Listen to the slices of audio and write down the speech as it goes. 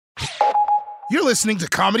You're listening to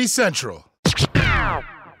Comedy Central.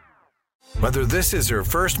 Whether this is her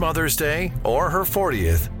first Mother's Day or her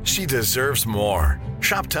 40th, she deserves more.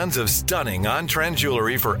 Shop tons of stunning on-trend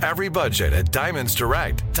jewelry for every budget at Diamonds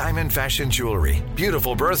Direct. Diamond fashion jewelry,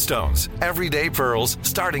 beautiful birthstones, everyday pearls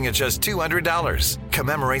starting at just $200.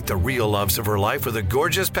 Commemorate the real loves of her life with a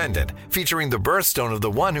gorgeous pendant featuring the birthstone of the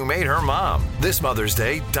one who made her mom. This Mother's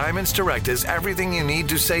Day, Diamonds Direct is everything you need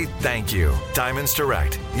to say thank you. Diamonds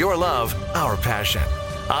Direct, your love, our passion.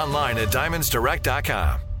 Online at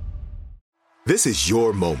diamondsdirect.com. This is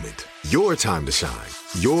your moment, your time to shine,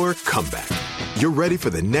 your comeback. You're ready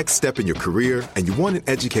for the next step in your career, and you want an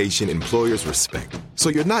education employers respect. So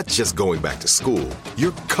you're not just going back to school,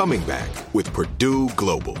 you're coming back with Purdue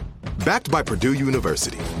Global. Backed by Purdue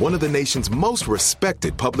University, one of the nation's most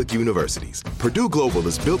respected public universities, Purdue Global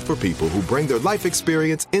is built for people who bring their life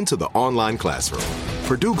experience into the online classroom.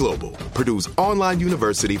 Purdue Global, Purdue's online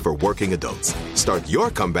university for working adults. Start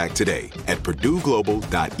your comeback today at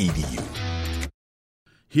purdueglobal.edu.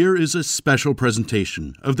 Here is a special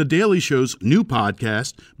presentation of The Daily Show's new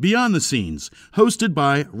podcast, Beyond the Scenes, hosted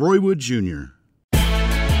by Roy Wood Jr.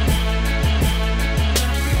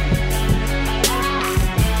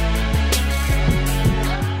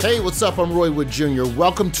 Hey, what's up? I'm Roy Wood Jr.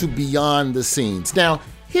 Welcome to Beyond the Scenes. Now,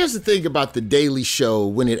 here's the thing about The Daily Show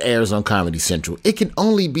when it airs on Comedy Central. It can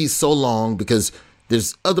only be so long because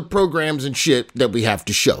there's other programs and shit that we have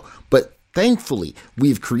to show. But thankfully,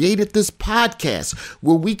 we've created this podcast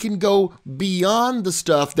where we can go beyond the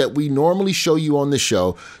stuff that we normally show you on the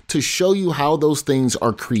show to show you how those things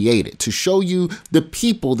are created, to show you the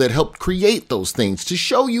people that helped create those things, to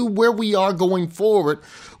show you where we are going forward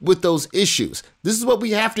with those issues. This is what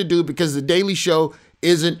we have to do because The Daily Show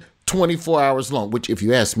isn't 24 hours long, which if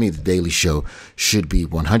you ask me, The Daily Show should be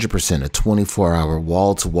 100% a 24-hour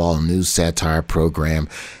wall-to-wall news satire program,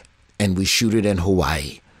 and we shoot it in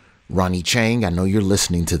Hawaii. Ronnie Chang, I know you're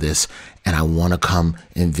listening to this, and I want to come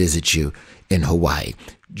and visit you in Hawaii.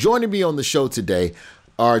 Joining me on the show today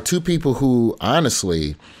are two people who,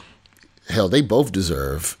 honestly, hell, they both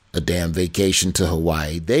deserve a damn vacation to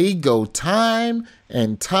Hawaii. They go time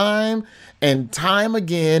and time and time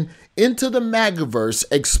again into the MAGAverse,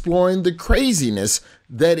 exploring the craziness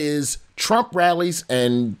that is Trump rallies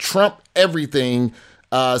and Trump everything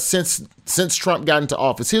since Trump got into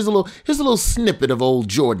office. Here's a little snippet of old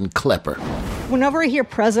Jordan Klepper. Whenever I hear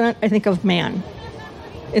president, I think of man.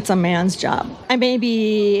 It's a man's job. I may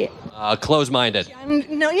be close-minded.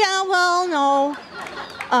 No.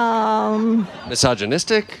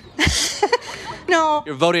 Misogynistic? No.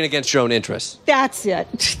 You're voting against your own interests. That's it.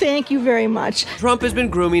 Thank you very much. Trump has been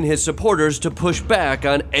grooming his supporters to push back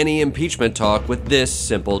on any impeachment talk with this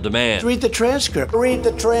simple demand. Read the transcript. Read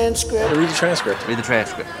the transcript. Read the transcript. Read the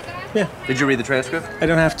transcript. Yeah. Did you read the transcript? I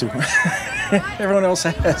don't have to. Everyone else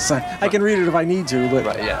has. I can read it if I need to, but...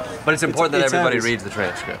 Right, yeah. But it's important that everybody reads the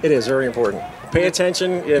transcript. It is very important. Pay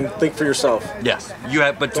attention and think for yourself. Yes. You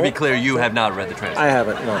have, but to be clear, you have not read the transcript. I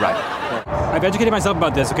haven't, no. Right. I've educated myself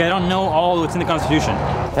about this, okay? I don't know all what's in the Constitution.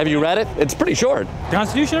 Have you read it? It's pretty short. The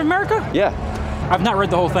Constitution of America? Yeah. I've not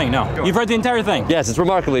read the whole thing, no. You've read the entire thing? Yes, it's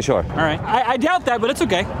remarkably short. All right. I doubt that, but it's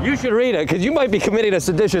okay. You should read it, because you might be committing a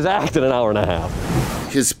seditious act in an hour and a half.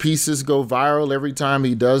 His pieces go viral every time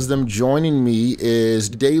he does them. Joining me is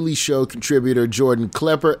Daily Show contributor Jordan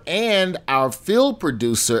Klepper and our field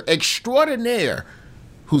producer extraordinaire,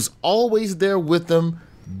 who's always there with them,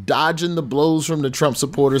 dodging the blows from the Trump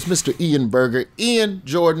supporters, Mr. Ian Berger. Ian,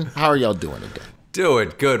 Jordan, how are y'all doing today?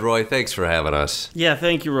 Doing good, Roy. Thanks for having us. Yeah,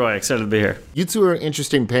 thank you, Roy. Excited to be here. You two are an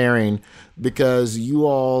interesting pairing because you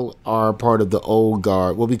all are part of the old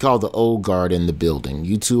guard, what we call the old guard in the building.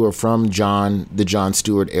 You two are from the Jon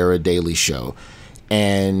Stewart era Daily Show,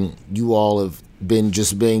 and you all have been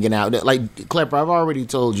just banging out. Like, Klepper, I've already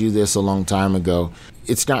told you this a long time ago.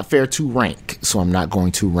 It's not fair to rank, so I'm not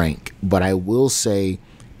going to rank. But I will say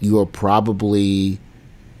you are probably...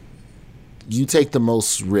 You take the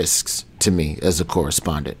most risks to me as a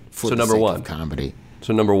correspondent for the number sake one of comedy.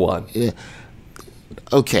 So number one. Yeah.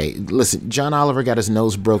 Okay, listen, John Oliver got his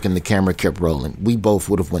nose broken, the camera kept rolling. We both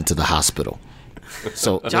would have went to the hospital.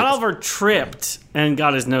 So John Oliver tripped and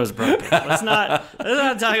got his nose broken. Let's not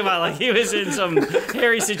talk about like he was in some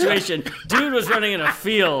hairy situation. Dude was running in a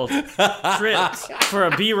field, tripped for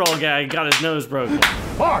a B-roll gag, got his nose broken.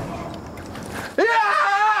 Mark! Yeah!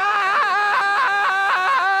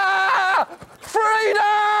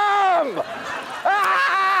 Freedom!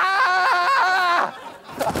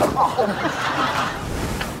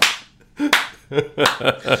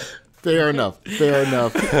 Fair enough.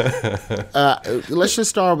 Let's just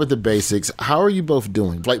start with the basics. How are you both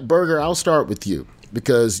doing? Like, Berger, I'll start with you.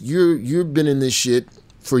 because you've been in this shit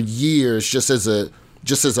for years, just as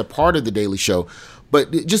a part of the Daily Show.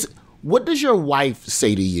 But just what does your wife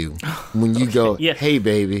say to you when you go, "Hey,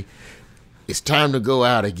 baby, it's time to go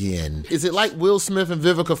out again"? Is it like Will Smith and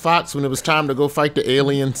Vivica Fox when it was time to go fight the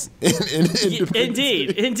aliens?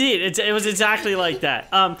 Indeed. It was exactly like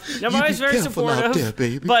that. Now, my wife's very supportive, there,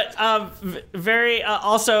 baby. but very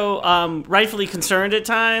also rightfully concerned at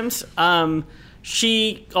times.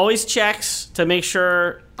 She always checks to make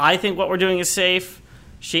sure I think what we're doing is safe.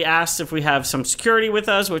 She asks if we have some security with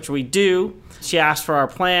us, which we do. She asks for our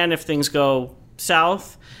plan if things go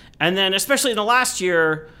south. And then, especially in the last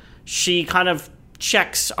year, she kind of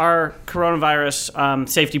checks our coronavirus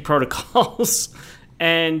safety protocols.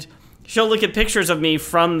 And she'll look at pictures of me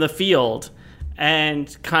from the field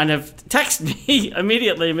and kind of text me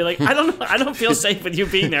immediately and be like, I don't feel safe with you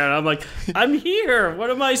being there. And I'm like, I'm here. What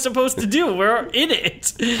am I supposed to do? We're in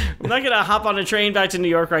it. I'm not going to hop on a train back to New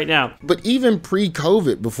York right now. But even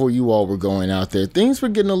pre-COVID, before you all were going out there, things were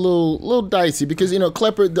getting a little dicey because,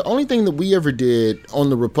 Klepper, the only thing that we ever did on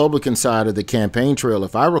the Republican side of the campaign trail,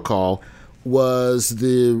 if I recall, was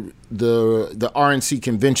the RNC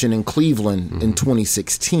convention in Cleveland in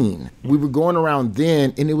 2016. We were going around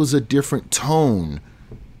then, and it was a different tone.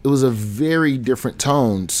 It was a very different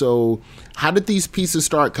tone. So how did these pieces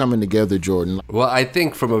start coming together, Jordan? Well, I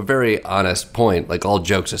think from a very honest point, like all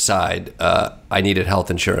jokes aside, I needed health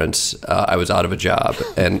insurance. I was out of a job,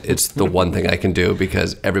 and it's the one thing I can do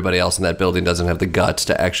because everybody else in that building doesn't have the guts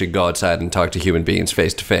to actually go outside and talk to human beings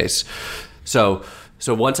face to face.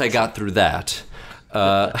 So once I got through that,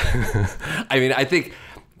 I think,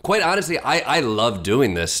 quite honestly, I love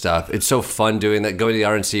doing this stuff. It's so fun doing that, going to the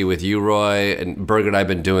RNC with you, Roy, and Berger and I have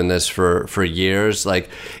been doing this for years. Like,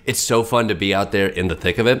 it's so fun to be out there in the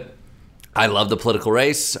thick of it. I love the political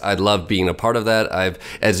race. I love being a part of that.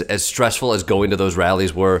 As stressful as going to those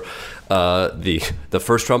rallies were, the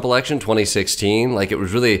first Trump election, 2016, like it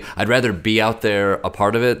was really, I'd rather be out there a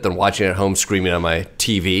part of it than watching at home screaming on my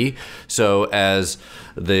TV. So as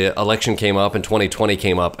the election came up and 2020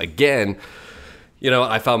 came up again,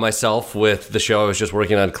 I found myself with the show I was just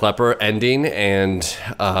working on, Klepper, ending, and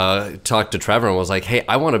talked to Trevor and was like, hey,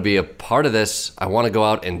 I want to be a part of this. I want to go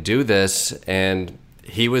out and do this. And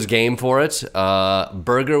he was game for it.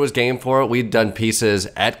 Berger was game for it. We'd done pieces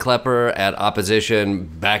at Klepper, at Opposition,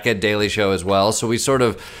 back at Daily Show as well. So we sort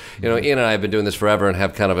of, Ian and I have been doing this forever and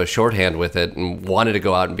have kind of a shorthand with it and wanted to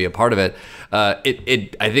go out and be a part of it. I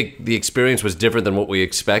think the experience was different than what we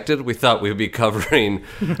expected. We thought we would be covering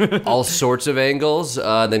all sorts of angles.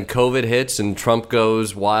 Then COVID hits and Trump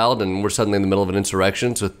goes wild and we're suddenly in the middle of an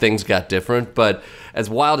insurrection. So things got different. But as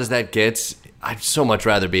wild as that gets, I'd so much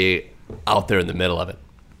rather be out there in the middle of it.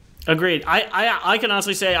 Agreed. I can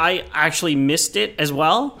honestly say I actually missed it as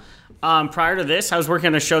well. Prior to this, I was working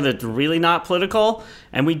on a show that's really not political,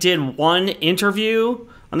 and we did one interview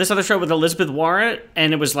on this other show with Elizabeth Warren,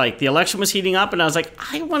 and it was like the election was heating up, and I was like,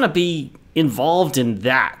 I want to be involved in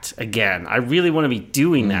that again. I really want to be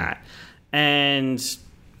doing that. And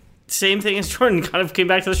same thing as Jordan kind of came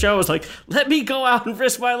back to the show. I was like, let me go out and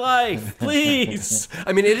risk my life, please.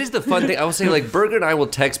 I mean, it is the fun thing. I will say, like, Berger and I will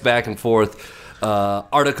text back and forth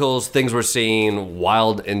articles, things we're seeing,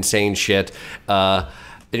 wild, insane shit.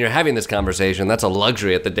 And you're having this conversation. That's a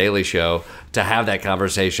luxury at the Daily Show to have that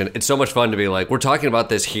conversation. It's so much fun to be like, we're talking about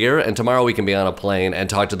this here, and tomorrow we can be on a plane and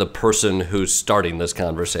talk to the person who's starting this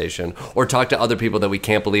conversation, or talk to other people that we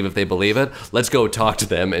can't believe if they believe it. Let's go talk to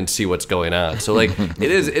them and see what's going on. So, like,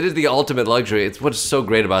 it is the ultimate luxury. It's what's so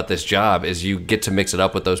great about this job is you get to mix it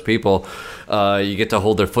up with those people. You get to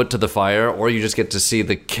hold their foot to the fire, or you just get to see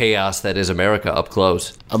the chaos that is America up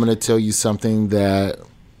close. I'm going to tell you something that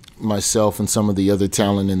myself and some of the other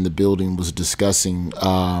talent in the building was discussing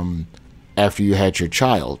after you had your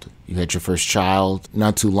child. You had your first child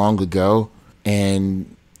not too long ago,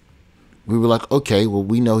 and we were like, okay, well,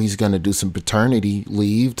 we know he's going to do some paternity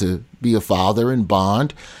leave to be a father and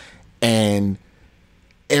bond. And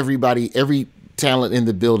every talent in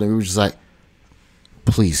the building, we were just like,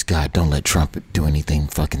 please, God, don't let Trump do anything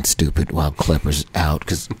fucking stupid while Klepper's out,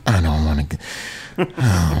 because I don't want to.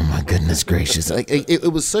 Oh, my goodness gracious.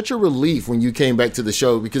 It was such a relief when you came back to the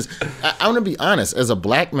show, because I want to be honest, as a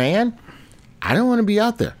black man, I don't want to be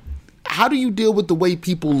out there. How do you deal with the way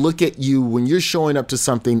people look at you when you're showing up to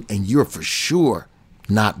something and you're for sure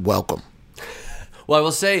not welcome? Well, I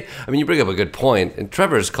will say, I mean, you bring up a good point, and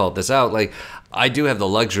Trevor's called this out. Like, I do have the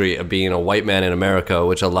luxury of being a white man in America,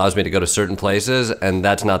 which allows me to go to certain places, and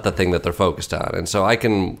that's not the thing that they're focused on. And so I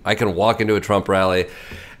can walk into a Trump rally,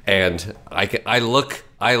 and I look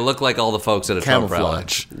I look like all the folks at a Trump rally.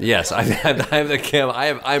 Camouflage. Yes, I have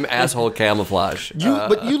the I'm asshole camouflage.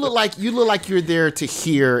 But you look like you're there to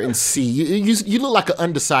hear and see. You look like an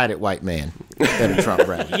undecided white man at a Trump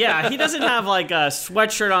rally. Yeah, he doesn't have like a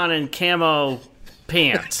sweatshirt on and camo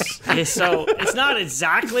pants, so it's not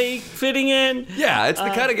exactly fitting in. Yeah, it's the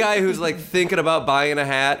kind of guy who's like thinking about buying a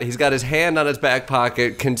hat. He's got his hand on his back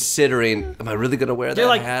pocket, considering, am I really going to wear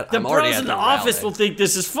that hat? The bros in the office will think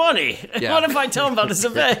this is funny. Yeah. What if I tell them about this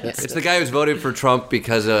event? It's the guy who's voted for Trump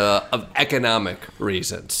because of economic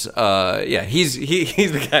reasons. He's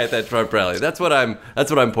the guy at that Trump rally. That's what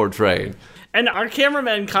I'm portraying. And our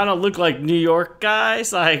cameramen kind of look like New York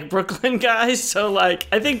guys, like Brooklyn guys. So, like,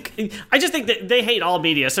 I just think that they hate all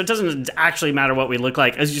media. So it doesn't actually matter what we look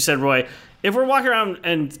like. As you said, Roy, if we're walking around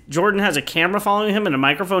and Jordan has a camera following him and a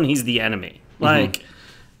microphone, he's the enemy. Like,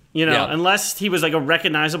 unless he was like a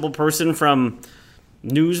recognizable person from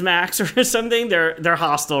Newsmax or something, they're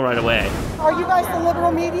hostile right away. Are you guys the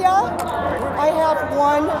liberal media? I have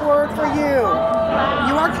one word for you.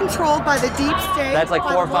 You are controlled by the deep state. That's like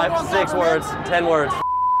 4, 5, 6 words, 10 words.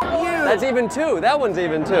 That's even 2. That one's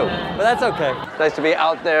even 2. But that's okay. Nice to be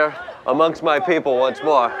out there amongst my people once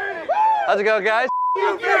more. How's it going, guys?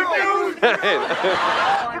 You guys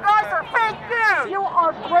are fake news. You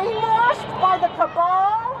are brainwashed by the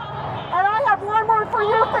cabal. And I have one word for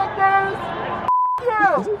you, fake news.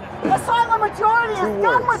 You. The silent majority is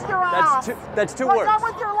done with your ass. That's 2 We're words. done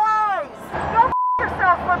with your lies. Go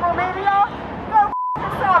yourself, liberal media. Go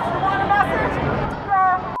yourself. You want a message?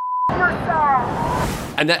 Go yourself.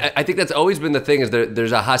 And I think that's always been the thing, is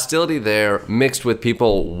there's a hostility there mixed with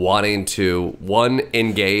people wanting to, 1,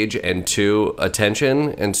 engage, and 2,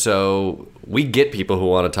 attention. And so we get people who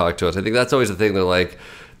want to talk to us. I think that's always the thing. They're like,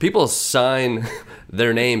 people sign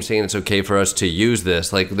their name saying it's okay for us to use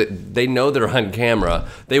this. Like, they know they're on camera.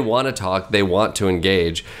 They want to talk. They want to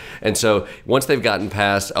engage. And so once they've gotten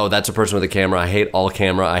past, oh, that's a person with a camera, I hate all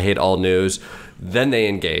camera, I hate all news, then they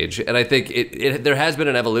engage. And I think there has been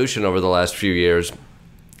an evolution over the last few years,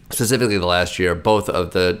 specifically the last year, both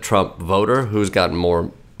of the Trump voter, who's gotten more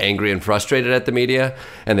angry and frustrated at the media,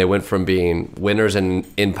 and they went from being winners and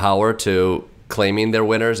in power to claiming they're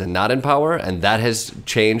winners and not in power, and that has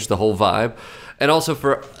changed the whole vibe. And also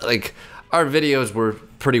for, like, our videos were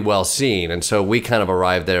pretty well seen, and so we kind of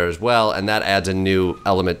arrived there as well, and that adds a new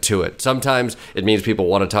element to it. Sometimes it means people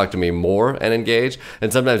want to talk to me more and engage,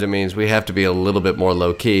 and sometimes it means we have to be a little bit more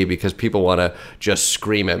low-key because people want to just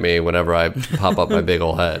scream at me whenever I pop up my big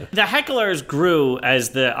old head. The hecklers grew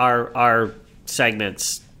as our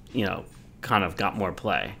segments, kind of got more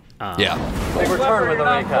play. Yeah. Klepper, you're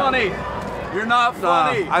not funny. You're not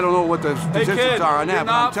funny. I don't know what the statistics are on that,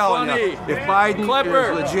 but I'm telling you, if Biden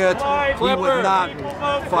Klepper, is legit, he would not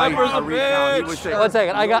fight a recount. He would say, 1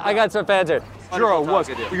 second, I got some fans here. You're a wuss.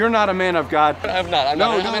 You're not a man of God. I'm not.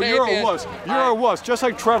 No, you're a wuss. You're a wuss, just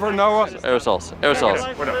like Trevor Noah. Aerosols.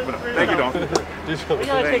 Thank you, Don. We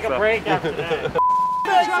gotta take a break after that.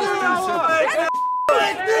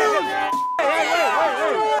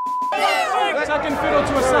 Second fiddle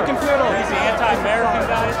to a second fiddle. He's the anti-American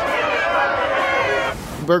guy.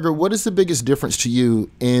 Berger, what is the biggest difference to you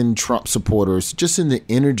in Trump supporters, just in the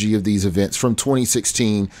energy of these events from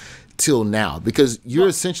 2016 till now? Because you're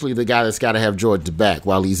essentially the guy that's got to have George back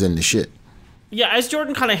while he's in the shit. Yeah, as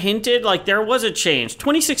Jordan kind of hinted, like, there was a change.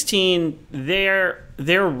 2016, their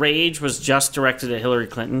rage was just directed at Hillary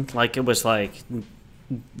Clinton. Like, it was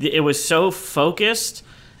so focused,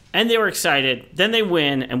 and they were excited. Then they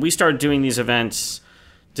win, and we started doing these events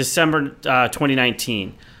December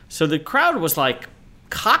 2019. So the crowd was, like,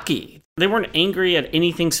 cocky. They weren't angry at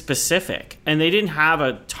anything specific, and they didn't have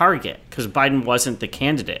a target because Biden wasn't the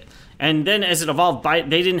candidate. And then as it evolved, they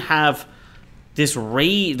didn't have this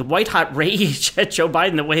rage, the white hot rage at Joe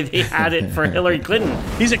Biden the way they had it for Hillary Clinton.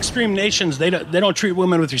 These extreme nations, they don't treat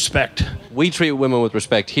women with respect. We treat women with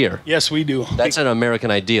respect here. Yes, we do. That's an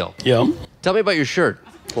American ideal. Yeah. Tell me about your shirt.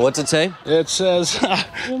 Well, what's it say? It says,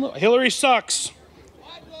 Hillary sucks,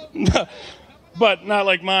 but not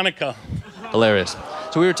like Monica. Hilarious.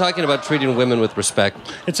 So we were talking about treating women with respect.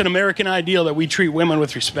 It's an American ideal that we treat women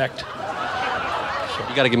with respect.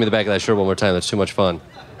 You got to give me the back of that shirt one more time. That's too much fun.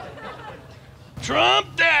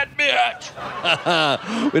 Trump that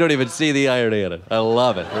bitch. We don't even see the irony in it. I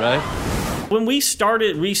love it, right? When we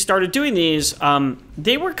started doing these,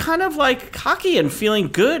 they were kind of like cocky and feeling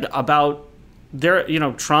good about their,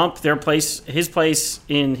 Trump, their place, his place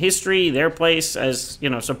in history, their place as,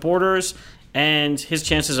 supporters, and his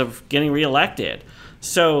chances of getting reelected.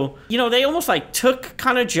 So, they almost like took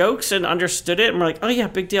kind of jokes and understood it, and were like, oh yeah,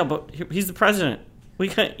 big deal, but he's the president. We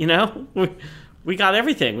can, We got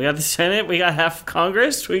everything. We got the Senate. We got half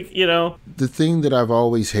Congress. The thing that I've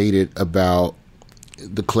always hated about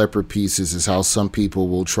the Klepper pieces is how some people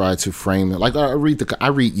will try to frame it. Like I read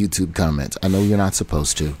YouTube comments. I know you're not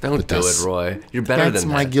supposed to. Don't do it, Roy. You're better than that. That's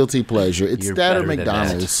my guilty pleasure. It's You're that or better than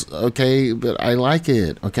McDonald's, okay? But I like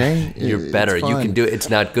it, okay? You're better. You can do it. It's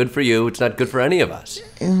not good for you. It's not good for any of us.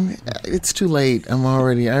 It's too late. I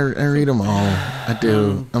read them all. I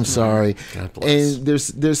do. I'm sorry. God bless. And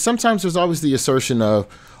there's always the assertion of,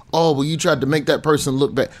 oh, well, you tried to make that person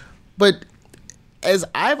look bad. But as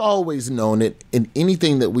I've always known it, in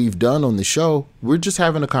anything that we've done on the show, we're just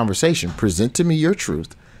having a conversation. Present to me your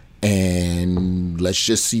truth, and let's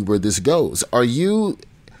just see where this goes.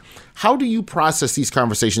 How do you process these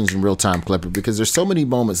conversations in real time, Klepper? Because there's so many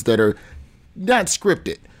moments that are not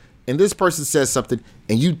scripted, and this person says something,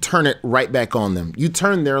 and you turn it right back on them. You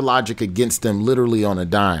turn their logic against them literally on a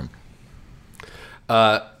dime.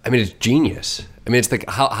 It's genius. It's like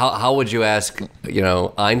how would you ask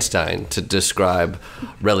Einstein to describe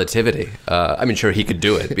relativity? Sure, he could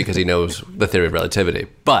do it because he knows the theory of relativity.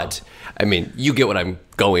 But you get what I'm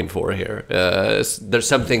going for here. There's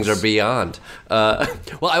some things are beyond.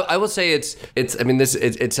 I will say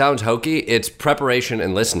it sounds hokey. It's preparation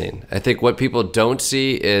and listening. I think what people don't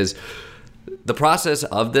see is the process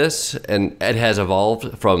of this, and it has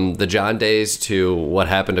evolved from the John days to what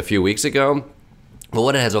happened a few weeks ago. But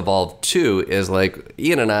what it has evolved to is like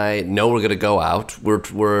Ian and I know we're going to go out.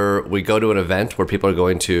 We go to an event where people are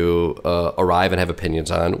going to arrive and have opinions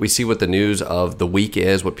on. We see what the news of the week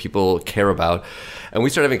is, what people care about, and we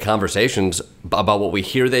start having conversations about what we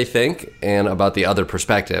hear they think and about the other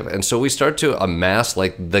perspective. And so we start to amass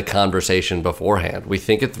like the conversation beforehand. We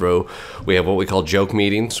think it through. We have what we call joke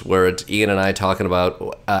meetings, where it's Ian and I talking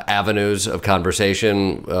about avenues of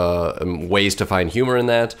conversation, ways to find humor in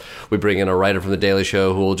that. We bring in a writer from The Daily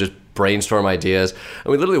Show who will just brainstorm ideas,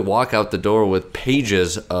 and we literally walk out the door with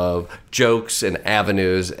pages of jokes and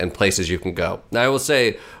avenues and places you can go. Now I will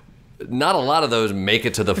say, not a lot of those make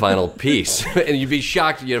it to the final piece, and you'd be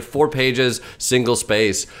shocked. You have 4 pages, single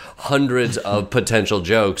space, hundreds of potential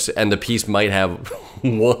jokes, and the piece might have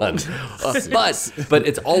one. But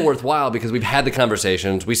it's all worthwhile because we've had the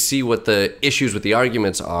conversations. We see what the issues with the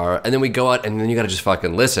arguments are, and then we go out, and then you got to just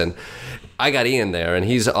fucking listen. I got Ian there, and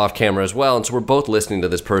he's off camera as well, and so we're both listening to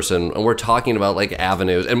this person, and we're talking about like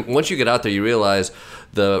avenues. And once you get out there, you realize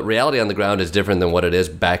the reality on the ground is different than what it is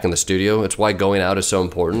back in the studio. It's why going out is so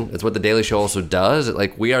important. It's what The Daily Show also does.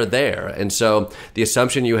 Like, we are there, and so the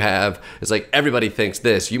assumption you have is like everybody thinks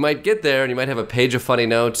this. You might get there, and you might have a page of funny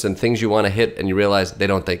notes and things you want to hit, and you realize they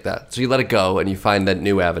don't think that. So you let it go, and you find that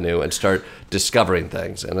new avenue and start discovering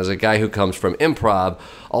things. And as a guy who comes from improv,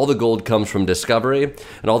 all the gold comes from discovery,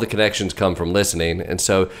 and all the connections come from listening. And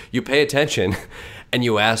so you pay attention, and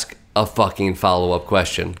you ask a fucking follow-up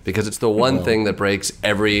question, because it's the one thing that breaks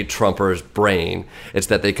every Trumper's brain. It's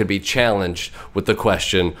that they could be challenged with the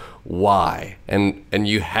question, why? And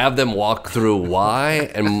you have them walk through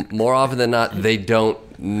why, and more often than not, they don't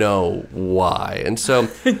know why. And so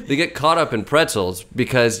they get caught up in pretzels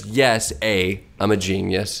because, yes, A, I'm a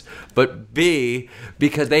genius, but B,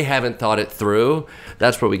 because they haven't thought it through.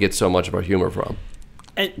 That's where we get so much of our humor from.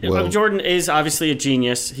 And Jordan is obviously a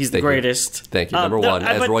genius. He's the greatest. Thank you. Number one.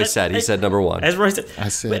 As Roy said. He said number one. As Roy said.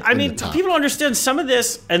 People don't understand some of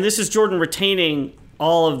this, and this is Jordan retaining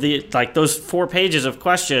all of the, like, those 4 pages of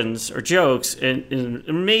questions or jokes in an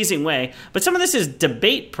amazing way. But some of this is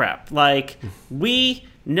debate prep. Like, we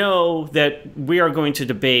know that we are going to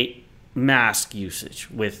debate mask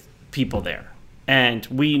usage with people there. And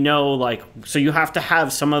we know, like, so you have to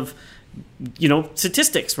have some of,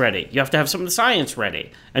 statistics ready. You have to have some of the science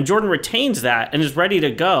ready. And Jordan retains that and is ready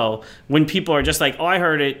to go when people are just like, oh, I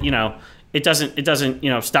heard it, it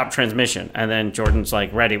doesn't, stop transmission. And then Jordan's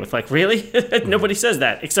like ready with like, really? Nobody says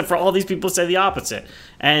that except for all these people say the opposite.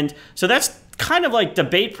 And so that's kind of like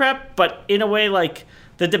debate prep, but in a way, like,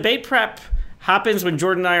 the debate prep happens when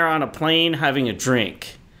Jordan and I are on a plane having a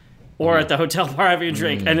drink, or at the hotel bar having a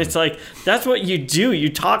drink. And it's like, that's what you do. You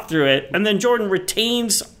talk through it. And then Jordan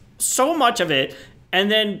retains so much of it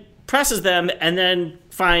and then presses them and then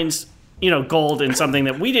finds, gold in something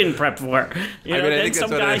that we didn't prep for. Then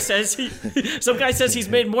some guy says he's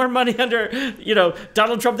made more money under,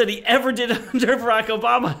 Donald Trump than he ever did under Barack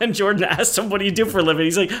Obama. And Jordan asks him, what do you do for a living?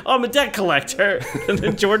 He's like, oh, I'm a debt collector. And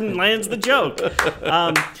then Jordan lands the joke.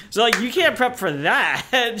 So, like, you can't prep for that.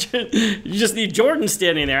 You just need Jordan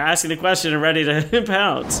standing there asking the question and ready to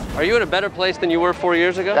pounce. Are you in a better place than you were 4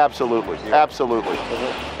 years ago? Absolutely. Absolutely.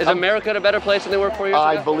 Is America a better place than they were 4 years ago?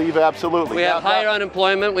 I believe absolutely. We have higher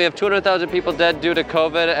unemployment, we have 200,000 people dead due to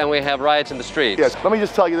COVID, and we have riots in the streets. Yes, let me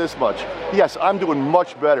just tell you this much. Yes, I'm doing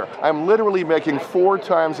much better. I'm literally making 4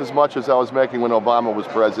 times as much as I was making when Obama was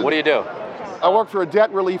president. What do you do? I work for a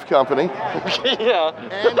debt relief company.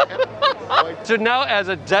 Yeah. So now as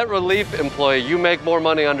a debt relief employee, you make more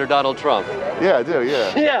money under Donald Trump. Yeah, I do,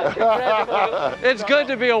 yeah. Yeah. It's good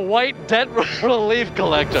to be a white debt relief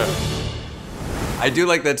collector. I do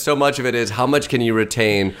like that so much of it is how much can you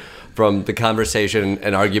retain from the conversation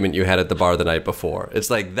and argument you had at the bar the night before. It's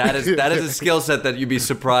like that is a skill set that you'd be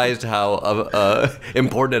surprised how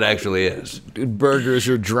important it actually is. Burger is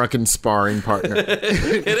your drunken sparring partner.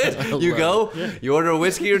 It is. You go, you order a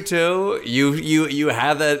whiskey or two, you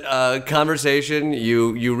have that conversation,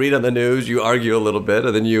 you read on the news, you argue a little bit,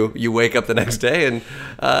 and then you wake up the next day and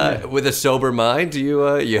with a sober mind, you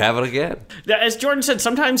have it again. As Jordan said,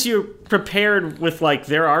 sometimes you're prepared with like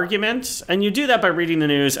their arguments, and you do that by reading the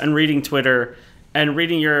news and reading Twitter and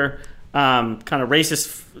reading your kind of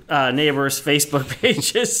racist neighbors' Facebook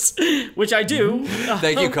pages, which I do.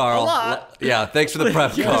 Thank you, Carl. A lot. Yeah, thanks for the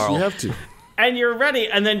prep, Carl. You have to. And you're ready,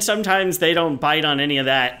 and then sometimes they don't bite on any of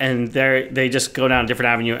that, and they just go down a different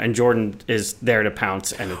avenue, and Jordan is there to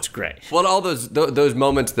pounce, and it's great. Well, all those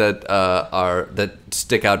moments that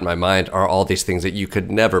stick out in my mind are all these things that you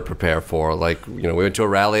could never prepare for. Like, we went to a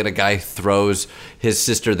rally, and a guy throws his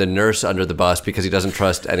sister, the nurse, under the bus because he doesn't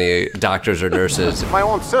trust any doctors or nurses. My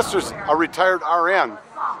own sister's a retired RN,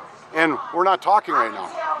 and we're not talking right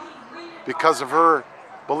now because of her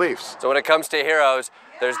beliefs. So when it comes to heroes,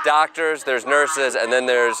 there's doctors, there's nurses, and then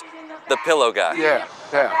there's the pillow guy. Yeah.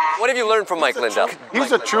 What have you learned from Mike Lindell?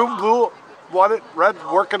 He's a true blue-blooded, red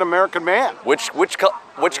working American man. Which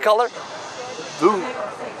color?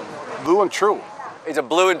 Blue and true. He's a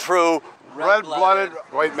blue and true red-blooded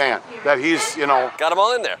white man. That he's, got them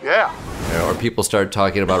all in there. Yeah. Or people start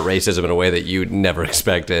talking about racism in a way that you never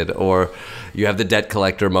expected, or you have the debt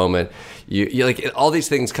collector moment. You like all these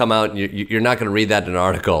things come out, and you're not going to read that in an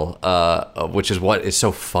article, which is what is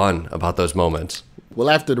so fun about those moments. Well,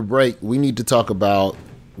 after the break, we need to talk about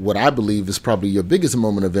what I believe is probably your biggest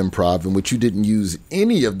moment of improv, in which you didn't use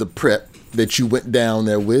any of the prep that you went down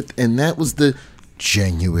there with, and that was the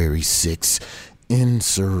January 6th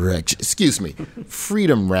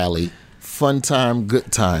Freedom Rally, fun time,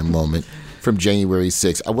 good time moment from January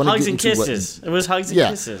 6th. I want to hugs get and into kisses. It was hugs and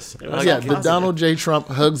kisses. The Donald J. Trump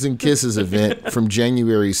Hugs and Kisses event from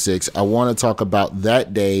January 6th. I want to talk about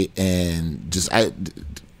that day, and it's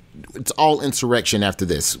all insurrection after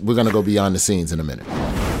this. We're going to go behind the scenes in a minute.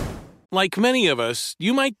 Like many of us,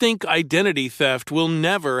 you might think identity theft will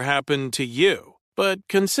never happen to you. But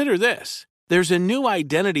consider this. There's a new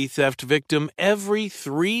identity theft victim every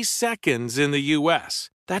 3 seconds in the U.S.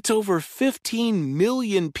 That's over 15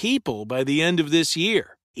 million people by the end of this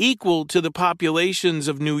year, equal to the populations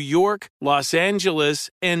of New York, Los Angeles,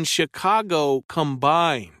 and Chicago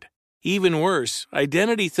combined. Even worse,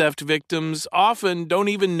 identity theft victims often don't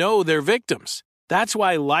even know they're victims. That's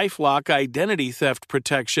why LifeLock Identity Theft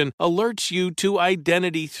Protection alerts you to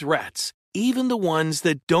identity threats, even the ones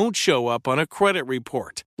that don't show up on a credit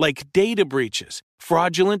report, like data breaches,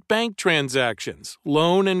 fraudulent bank transactions,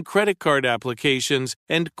 loan and credit card applications,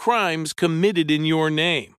 and crimes committed in your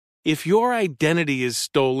name. If your identity is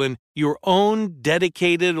stolen, your own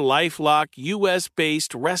dedicated LifeLock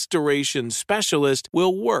U.S.-based restoration specialist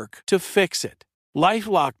will work to fix it.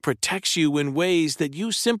 LifeLock protects you in ways that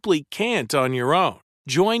you simply can't on your own.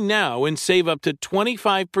 Join now and save up to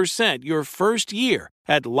 25% your first year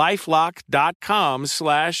at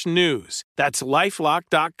LifeLock.com/news. That's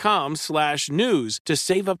LifeLock.com/news to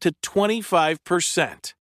save up to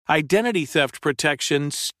 25%. Identity theft protection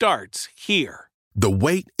starts here. The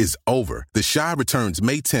wait is over. The Chi returns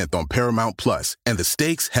May 10th on Paramount Plus, and the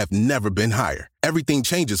stakes have never been higher. Everything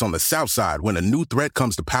changes on the South Side when a new threat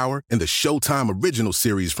comes to power in the Showtime original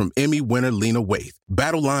series from Emmy winner Lena Waithe.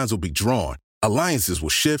 Battle lines will be drawn, alliances will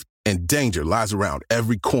shift, and danger lies around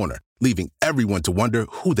every corner, leaving everyone to wonder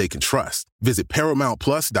who they can trust. Visit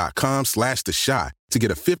ParamountPlus.com/The Chi to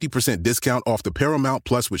get a 50% discount off the Paramount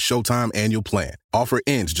Plus with Showtime annual plan. Offer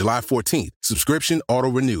ends July 14th. Subscription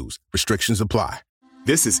auto-renews. Restrictions apply.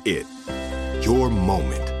 This is it. Your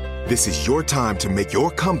moment. This is your time to make your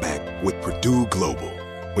comeback with Purdue Global.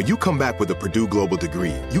 When you come back with a Purdue Global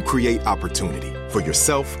degree, you create opportunity for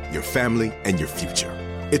yourself, your family, and your future.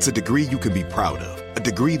 It's a degree you can be proud of, a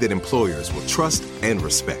degree that employers will trust and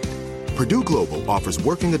respect. Purdue Global offers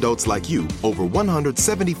working adults like you over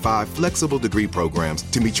 175 flexible degree programs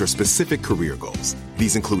to meet your specific career goals.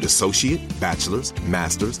 These include associate, bachelor's,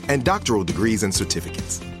 master's, and doctoral degrees and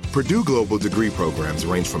certificates. Purdue Global degree programs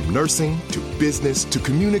range from nursing to business to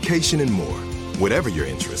communication and more. Whatever your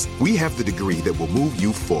interest, we have the degree that will move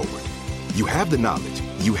you forward. You have the knowledge,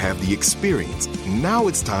 you have the experience. Now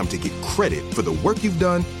it's time to get credit for the work you've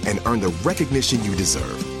done and earn the recognition you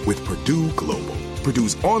deserve with Purdue Global,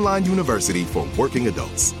 Purdue's online university for working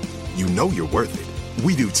adults. You know you're worth it.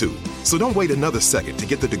 We do too. So don't wait another second to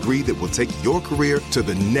get the degree that will take your career to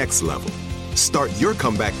the next level. Start your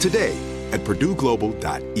comeback today at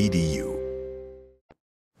purdueglobal.edu.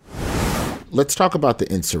 Let's talk about the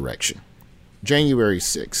insurrection. January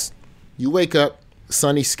 6th. You wake up,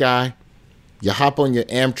 sunny sky. You hop on your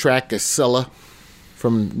Amtrak Casella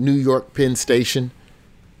from New York Penn Station,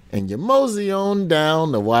 and you mosey on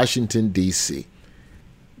down to Washington, D.C.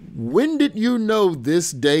 When did you know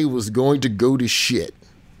this day was going to go to shit?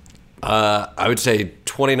 I would say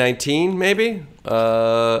 2019, maybe.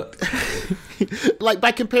 Like,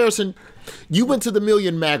 by comparison, you went to the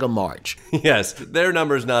Million MAGA March. Yes, their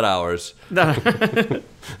numbers, not ours. No.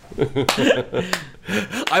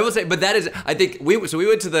 I will say, but that is, I think, we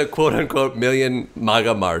went to the quote-unquote Million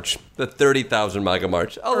MAGA March, the 30,000 MAGA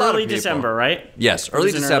March. Early December, right? Yes,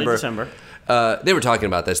 early December. They were talking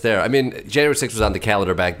about this there. I mean, January 6th was on the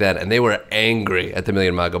calendar back then, and they were angry at the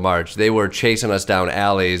Million MAGA March. They were chasing us down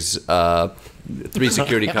alleys, 3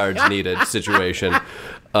 security cards needed situation.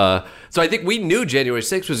 So I think we knew January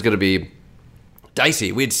 6th was going to be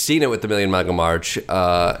dicey. We'd seen it with the Million MAGA March.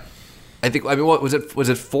 What was it? Was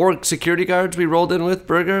it 4 security guards we rolled in with,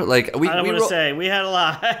 Berger? Like we had a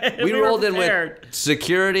lot. we rolled in with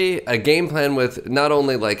security, a game plan with not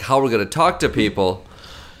only like how we're going to talk to people,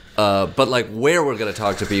 but like where we're going to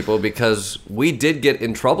talk to people, because we did get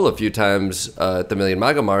in trouble a few times at the Million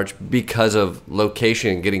MAGA March because of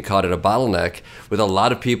location and getting caught in a bottleneck with a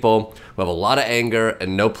lot of people who have a lot of anger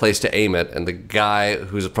and no place to aim it, and the guy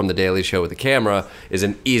who's from The Daily Show with the camera is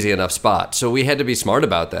an easy enough spot. So we had to be smart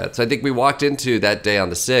about that. So I think we walked into that day on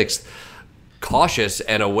the 6th cautious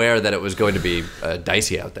and aware that it was going to be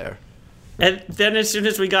dicey out there. And then as soon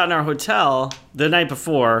as we got in our hotel the night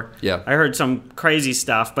before, I heard some crazy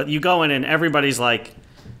stuff. But you go in and everybody's like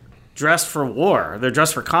dressed for war. They're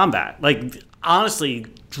dressed for combat. Like, honestly,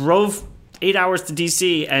 drove 8 hours to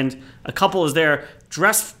D.C. and a couple is there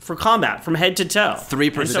dressed for combat from head to toe.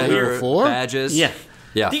 3% badges.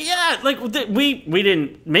 Yeah. We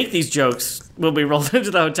didn't make these jokes when we rolled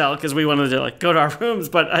into the hotel because we wanted to like go to our rooms.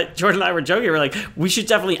 But Jordan and I were joking. We're like, we should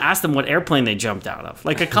definitely ask them what airplane they jumped out of.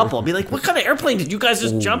 Like a couple, be like, what kind of airplane did you guys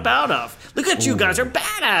just jump out of? Look at you guys are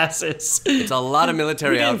badasses. It's a lot of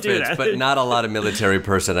military outfits, but not a lot of military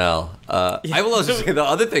personnel. I will also say the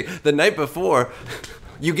other thing. The night before,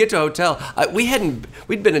 you get to a hotel.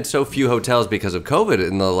 We'd been in so few hotels because of COVID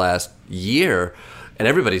in the last year. And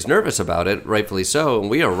everybody's nervous about it, rightfully so. And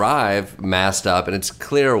we arrive masked up, and it's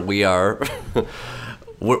clear we are...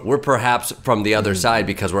 we're perhaps from the other side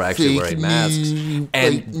because we're actually wearing masks.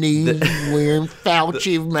 Wearing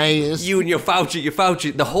Fauci masks. You and your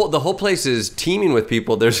Fauci. The whole place is teeming with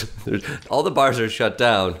people. There's all the bars are shut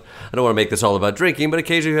down. I don't want to make this all about drinking, but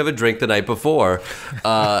occasionally you have a drink the night before.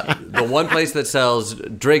 The one place that sells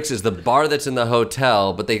drinks is the bar that's in the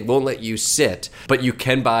hotel, but they won't let you sit. But you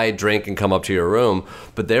can buy a drink and come up to your room.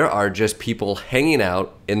 But there are just people hanging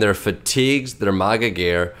out in their fatigues, their MAGA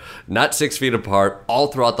gear, not 6 feet apart, all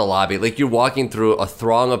throughout the lobby. Like you're walking through a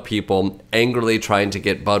throng of people angrily trying to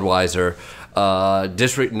get Budweiser,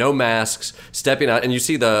 no masks, stepping out, and you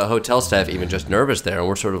see the hotel staff even just nervous there, and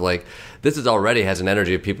we're sort of like, this is already has an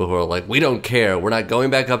energy of people who are like, we don't care, we're not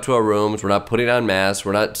going back up to our rooms, we're not putting on masks,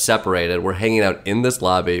 we're not separated, we're hanging out in this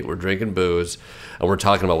lobby, we're drinking booze, and we're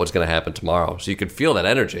talking about what's going to happen tomorrow. So you could feel that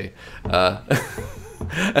energy.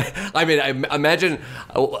 I mean, I imagine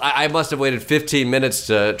I must have waited 15 minutes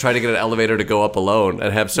to try to get an elevator to go up alone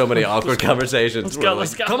and have so many awkward conversations.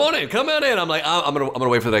 Let's go. Come on in. I'm like, I'm gonna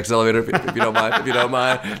wait for the next elevator if you don't mind. If you don't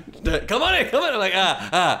mind, come on in. I'm like,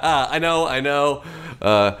 I know.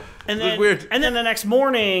 And then, weird. And then the next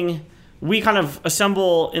morning, we kind of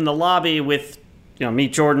assemble in the lobby with,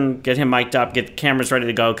 meet Jordan, get him mic'd up, get the cameras ready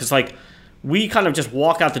to go, because like. We kind of just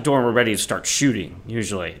walk out the door and we're ready to start shooting,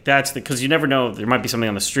 usually. That's because you never know, there might be something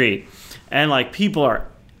on the street. And, like, people are,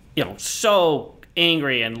 so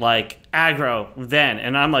angry and, like, aggro then.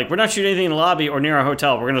 And I'm like, we're not shooting anything in the lobby or near our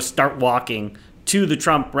hotel. We're going to start walking to the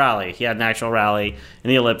Trump rally. He had an actual rally in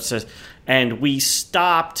the Ellipsis. And we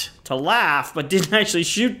stopped to laugh, but didn't actually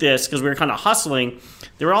shoot this because we were kind of hustling.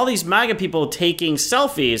 There were all these MAGA people taking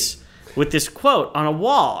selfies with this quote on a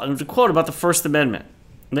wall. And it was a quote about the First Amendment.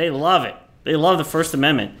 They love it. They love the First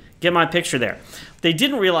Amendment. get my picture there. They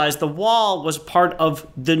didn't realize the wall was part of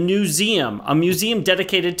the museum, a museum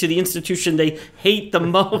dedicated to the institution they hate the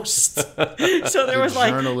most. So there was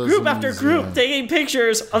like group after group taking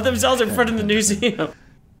pictures of themselves in front of the museum.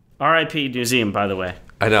 R.I.P. museum, by the way.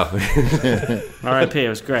 I know. R.I.P. It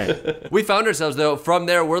was great. We found ourselves though from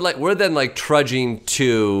there. We're then trudging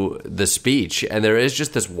to the speech, and there is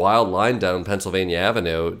just this wild line down Pennsylvania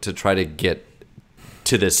Avenue to try to get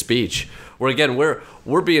to this speech. Where again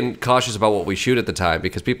we're being cautious about what we shoot at the time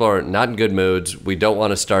because people are not in good moods. We don't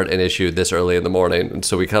want to start an issue this early in the morning, and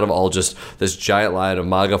so we kind of all just this giant line of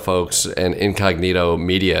MAGA folks and incognito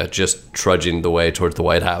media just trudging the way towards the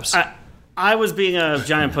White House. I was being a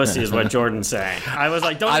giant pussy, is what Jordan's saying. I was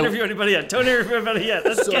like, don't interview anybody yet. Don't interview anybody yet.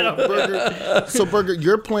 Let's get over. So, Burger,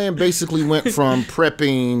 your plan basically went from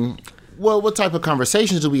prepping. Well, what type of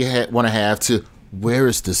conversations do we want to have to? Where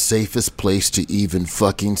is the safest place to even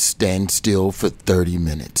fucking stand still for 30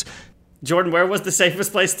 minutes? Jordan, where was the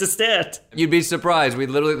safest place to stand? You'd be surprised.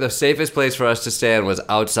 The safest place for us to stand was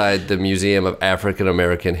outside the Museum of African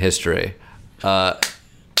American History.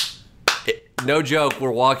 No joke,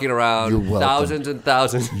 we're walking around thousands and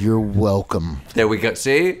thousands. You're welcome. There we go.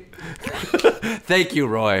 See? Thank you,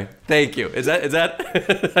 Roy. Thank you. Is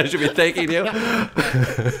that I should be thanking you?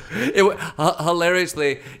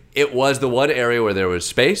 Hilariously, it was the one area where there was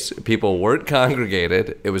space. People weren't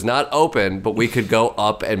congregated. It was not open, but we could go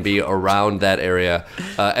up and be around that area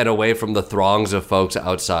and away from the throngs of folks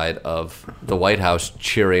outside of the White House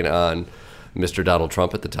cheering on Mr. Donald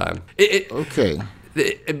Trump at the time. Okay.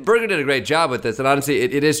 Berger did a great job with this, and honestly,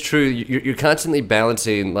 it is true. You're constantly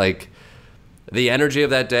balancing the energy of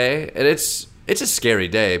that day, and it's a scary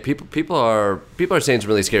day. People are saying some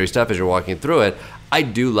really scary stuff as you're walking through it. I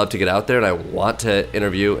do love to get out there, and I want to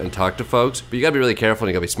interview and talk to folks, but you got to be really careful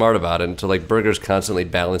and you got to be smart about it. And so Berger's constantly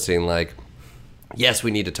balancing yes,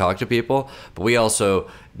 we need to talk to people, but we also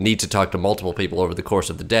need to talk to multiple people over the course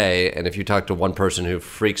of the day. And if you talk to one person who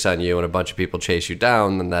freaks on you and a bunch of people chase you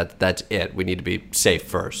down, then that's it. We need to be safe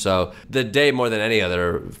first. So the day, more than any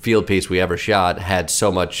other field piece we ever shot, had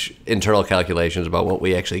so much internal calculations about what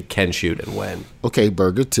we actually can shoot and when. Okay,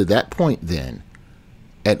 Berger, to that point then,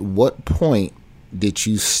 at what point did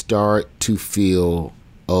you start to feel,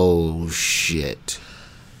 oh, shit?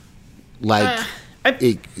 We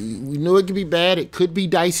know it could be bad, it could be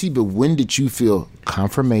dicey, but when did you feel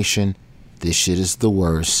confirmation, this shit is the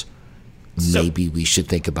worst, maybe we should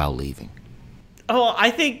think about leaving? Oh,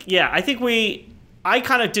 I think I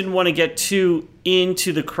kind of didn't want to get too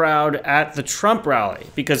into the crowd at the Trump rally,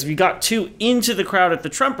 because if you got too into the crowd at the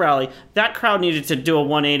Trump rally, that crowd needed to do a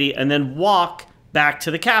 180 and then walk back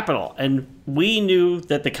to the Capitol. And we knew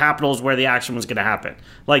that the Capitol is where the action was going to happen.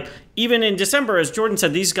 Even in December, as Jordan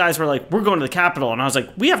said, these guys were like, we're going to the Capitol. And I was like,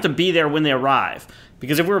 we have to be there when they arrive.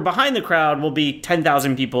 Because if we're behind the crowd, we'll be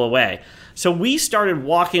 10,000 people away. So we started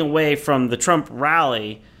walking away from the Trump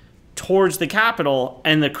rally towards the Capitol,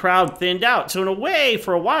 and the crowd thinned out. So in a way,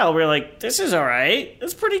 for a while, we were like, this is all right.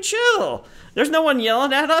 It's pretty chill. There's no one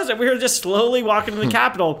yelling at us. And we were just slowly walking to the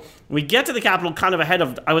Capitol. We get to the Capitol kind of ahead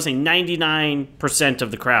of, I would say, 99%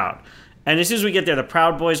 of the crowd. And as soon as we get there, the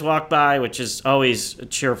Proud Boys walk by, which is always a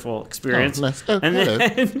cheerful experience. Oh, nice. And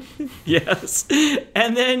then, yes.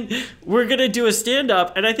 And then we're going to do a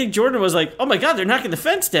stand-up, and I think Jordan was like, oh my God, they're knocking the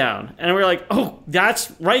fence down. And we're like, oh,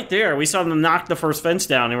 that's right there. We saw them knock the first fence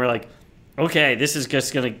down, and we're like, okay, this is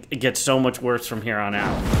just going to get so much worse from here on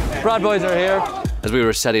out. Proud Boys are here. As we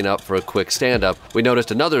were setting up for a quick stand-up, we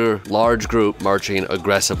noticed another large group marching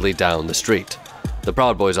aggressively down the street. The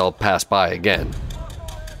Proud Boys all passed by again.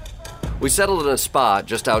 We settled in a spot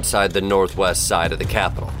just outside the northwest side of the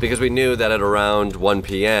Capitol because we knew that at around 1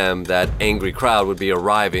 p.m. that angry crowd would be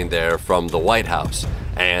arriving there from the White House.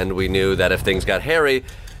 And we knew that if things got hairy,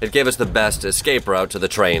 it gave us the best escape route to the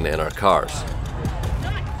train and our cars.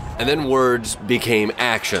 And then words became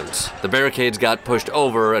actions. The barricades got pushed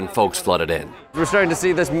over and folks flooded in. We're starting to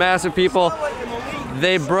see this mass of people.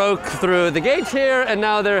 They broke through the gates here and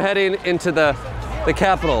now they're heading into the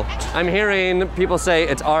Capitol. I'm hearing people say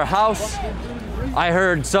it's our house. I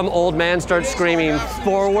heard some old man start screaming,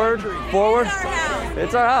 forward, forward.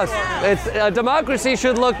 It's our house. Democracy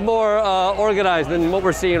should look more organized than what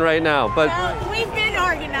we're seeing right now. But we've been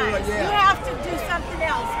organized. You have to do something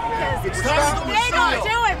else because they don't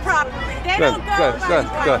do it properly. They don't go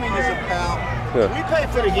right. We pay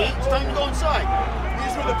for the heat. It's time to go inside.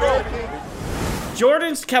 These are the barricades.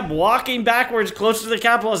 Jordan's kept walking backwards closer to the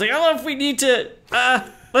Capitol. I was like, I don't know if we need to,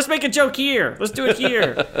 let's make a joke here. Let's do it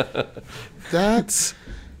here. That's,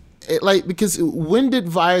 because when did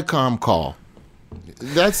Viacom call?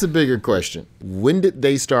 That's the bigger question. When did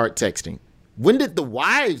they start texting? When did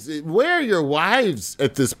where are your wives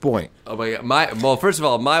at this point? Oh my God. Well, first of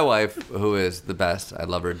all, my wife, who is the best, I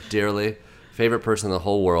love her dearly, favorite person in the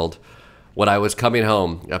whole world. When I was coming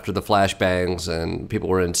home after the flashbangs and people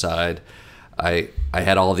were inside, I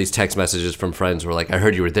had all these text messages from friends who were like, I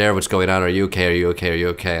heard you were there. What's going on? Are you okay? Are you okay? Are you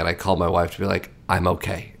okay? And I called my wife to be like, I'm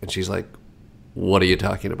okay. And she's like, what are you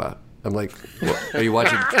talking about? I'm like, are you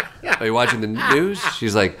watching the news?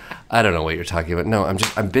 She's like, I don't know what you're talking about. No,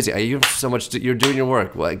 I'm busy. You have so much you're doing your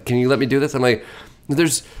work. What, can you let me do this? I'm like,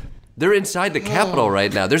 they're inside the Capitol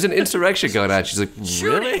right now. There's an insurrection going on. She's like,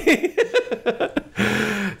 really?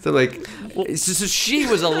 So like, so she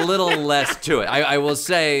was a little less to it. I will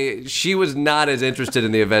say she was not as interested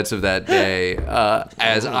in the events of that day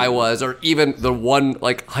as I was, or even the one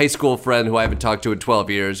like high school friend who I haven't talked to in 12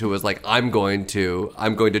 years who was like, I'm going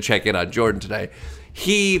to check in on Jordan today.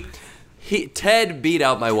 Ted beat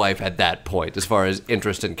out my wife at that point as far as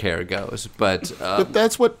interest and care goes. But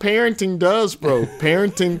that's what parenting does, bro.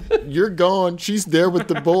 Parenting, you're gone. She's there with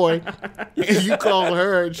the boy. And you call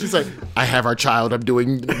her and she's like, I have our child. I'm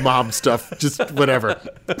doing mom stuff. Just whatever.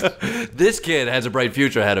 This kid has a bright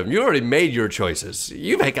future ahead of him. You already made your choices.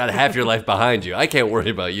 You've got half your life behind you. I can't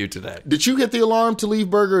worry about you today. Did you hit the alarm to leave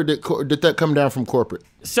Burger, or did that come down from corporate?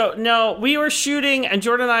 So, no, we were shooting, and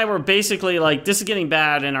Jordan and I were basically like, this is getting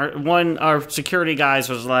bad, and our security guys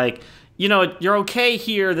was like, you're okay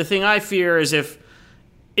here. The thing I fear is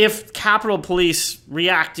if Capitol Police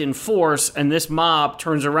react in force and this mob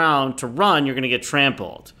turns around to run, you're going to get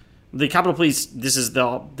trampled. The Capitol Police, this is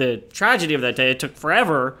the tragedy of that day. It took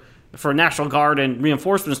forever for National Guard and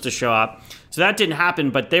reinforcements to show up. So that didn't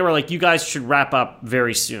happen, but they were like, you guys should wrap up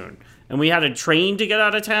very soon. And we had a train to get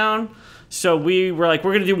out of town. So we were like,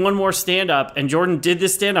 we're going to do one more stand-up. And Jordan did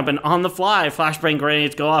this stand-up, and on the fly, flashbang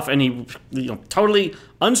grenades go off, and he totally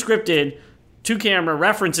unscripted, to-camera,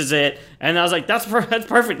 references it. And I was like, that's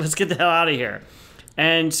perfect. Let's get the hell out of here.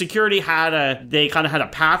 And security had a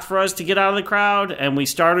path for us to get out of the crowd, and we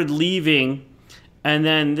started leaving. And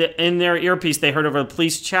then in their earpiece, they heard over the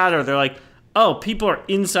police chatter. They're like, oh, people are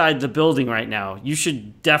inside the building right now. You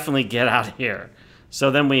should definitely get out of here. So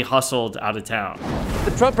then we hustled out of town.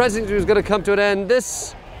 The Trump presidency was going to come to an end.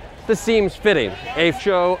 This seems fitting. A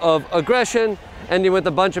show of aggression ending with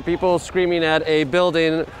a bunch of people screaming at a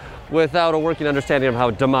building without a working understanding of how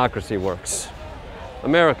democracy works.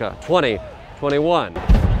 America, 2021.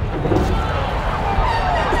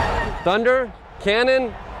 Thunder,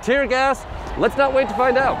 cannon, tear gas. Let's not wait to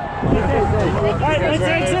find out. All right, let's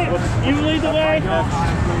exit. You lead the way. All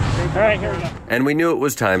right, here we go. And we knew it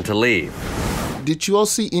was time to leave. Did you all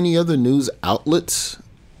see any other news outlets?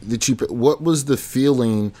 What was the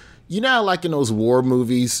feeling? You know how like in those war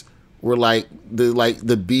movies where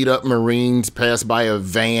the beat up Marines pass by a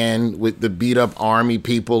van with the beat up army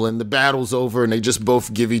people and the battle's over and they just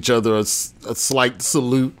both give each other a slight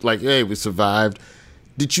salute like, hey, we survived.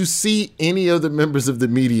 Did you see any other members of the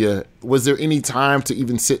media? Was there any time to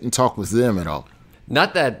even sit and talk with them at all?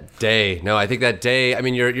 Not that day. No, I think that day, I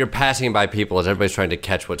mean, you're passing by people as everybody's trying to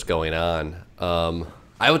catch what's going on.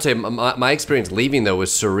 I would say my experience leaving, though,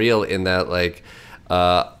 was surreal in that, like,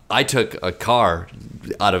 I took a car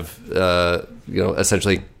out of,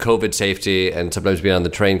 essentially COVID safety, and sometimes being on the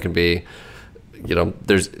train can be,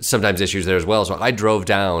 there's sometimes issues there as well. So I drove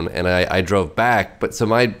down and I drove back. But so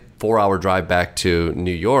my 4-hour drive back to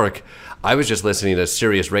New York, I was just listening to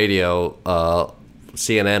Sirius Radio,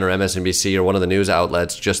 CNN or MSNBC or one of the news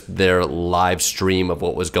outlets, just their live stream of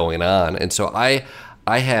what was going on. And so I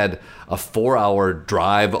had a 4-hour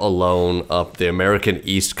drive alone up the American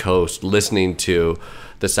East Coast listening to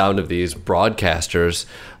the sound of these broadcasters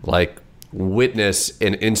like witness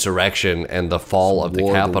an insurrection and the fall of the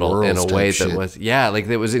Capitol in a way that was,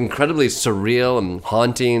 it was incredibly surreal and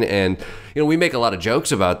haunting. And, we make a lot of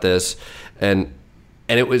jokes about this, and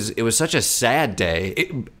it was such a sad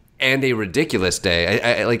day. And a ridiculous day.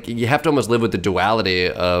 I like, you have to almost live with the duality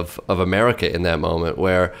of America in that moment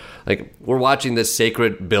where, like, we're watching this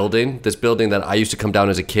sacred building, this building that I used to come down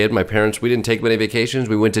as a kid. My parents, we didn't take many vacations.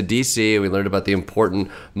 We went to D.C. and we learned about the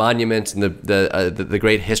important monuments and the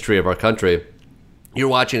great history of our country. You're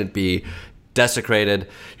watching it be desecrated.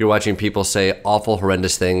 You're watching people say awful,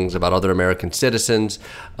 horrendous things about other American citizens.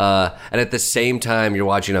 And at the same time, you're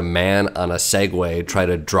watching a man on a Segway try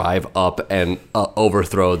to drive up and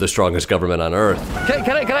overthrow the strongest government on earth.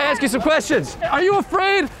 Can I ask you some questions? Are you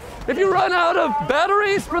afraid if you run out of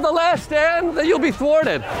batteries for the last stand that you'll be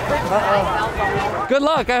thwarted? Good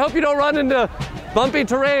luck. I hope you don't run into bumpy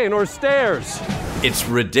terrain or stairs. it's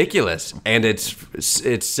ridiculous and it's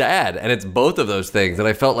sad, and it's both of those things. And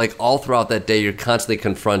I felt like all throughout that day you're constantly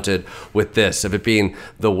confronted with this, of it being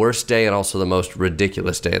the worst day and also the most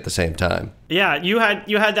ridiculous day at the same time. Yeah, you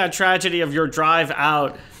had that tragedy of your drive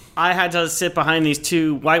out. I had to sit behind these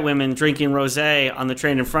two white women drinking rosé on the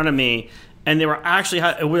train in front of me, and they were actually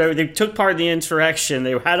they took part in the insurrection.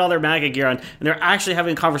 They had all their MAGA gear on, and they're actually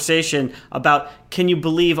having a conversation about, can you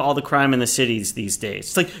believe all the crime in the cities these days?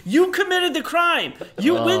 It's like, you committed the crime.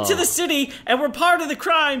 You went to the city and were part of the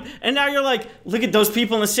crime, and now you're like, look at those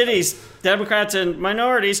people in the cities. Democrats and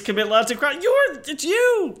minorities commit lots of crime. It's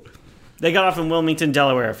you. They got off in Wilmington,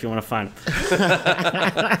 Delaware, if you want to find them.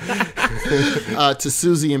 To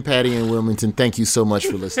Susie and Patty in Wilmington, thank you so much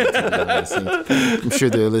for listening to Behind the Scenes. I'm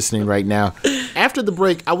sure they're listening right now. After the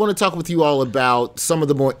break, I want to talk with you all about some of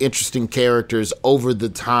the more interesting characters over the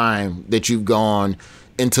time that you've gone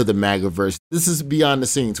into the MAGAverse. This is Beyond the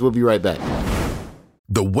Scenes. We'll be right back.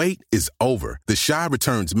 The wait is over. The Chi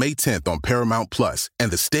returns May 10th on Paramount Plus,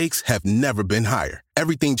 and the stakes have never been higher.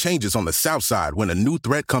 Everything changes on the South Side when a new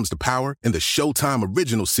threat comes to power in the Showtime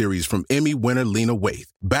original series from Emmy winner Lena Waithe.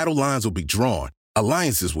 Battle lines will be drawn,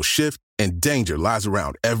 alliances will shift, and danger lies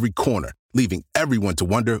around every corner, leaving everyone to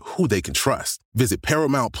wonder who they can trust. Visit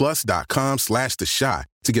ParamountPlus.com/The Chi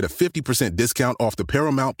to get a 50% discount off the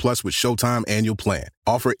Paramount Plus with Showtime annual plan.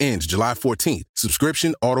 Offer ends July 14th.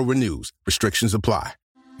 Subscription auto-renews. Restrictions apply.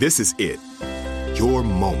 This is it. Your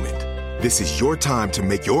moment. This is your time to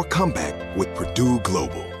make your comeback with Purdue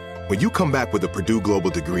Global. When you come back with a Purdue Global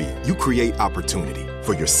degree, you create opportunity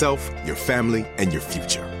for yourself, your family, and your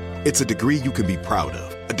future. It's a degree you can be proud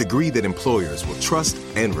of, a degree that employers will trust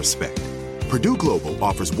and respect. Purdue Global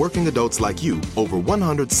offers working adults like you over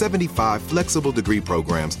 175 flexible degree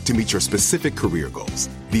programs to meet your specific career goals.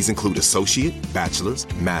 These include associate, bachelor's,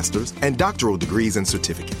 master's, and doctoral degrees and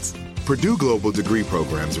certificates. Purdue Global degree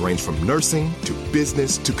programs range from nursing to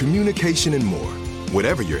business to communication and more.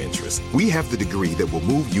 Whatever your interest, we have the degree that will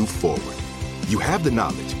move you forward. You have the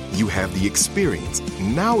knowledge, you have the experience.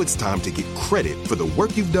 Now it's time to get credit for the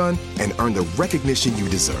work you've done and earn the recognition you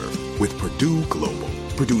deserve with Purdue Global,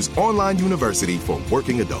 Purdue's online university for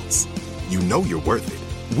working adults. You know you're worth it.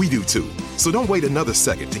 We do too. So don't wait another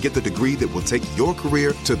second to get the degree that will take your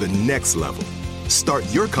career to the next level. Start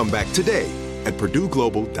your comeback today at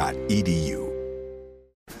purdueglobal.edu.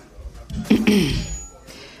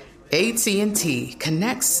 AT&T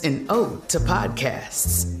connects an ode to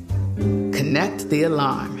podcasts. Connect the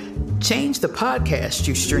alarm. Change the podcast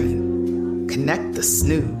you stream. Connect the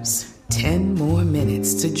snooze. 10 more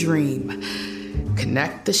minutes to dream.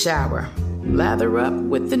 Connect the shower. Lather up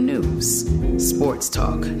with the news. Sports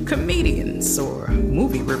talk, comedians, or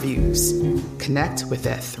movie reviews. Connect with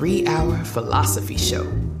that 3-hour philosophy show.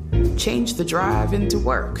 Change the drive into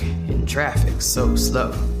work in traffic so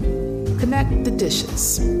slow. Connect the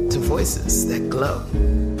dishes to voices that glow.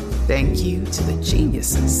 Thank you to the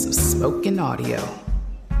geniuses of spoken audio.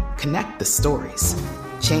 Connect the stories.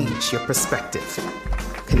 Change your perspective.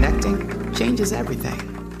 Connecting changes everything.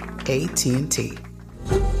 AT&T.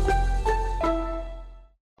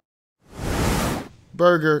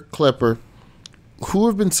 Berger, Klepper, who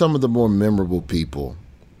have been some of the more memorable people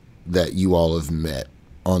that you all have met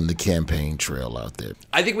on the campaign trail out there?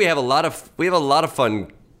 I think we have a lot of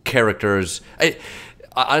fun characters.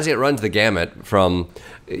 Honestly, it runs the gamut from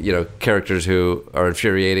characters who are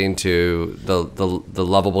infuriating to the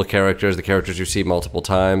lovable characters, the characters you see multiple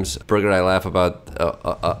times. Berger and I laugh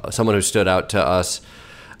about someone who stood out to us,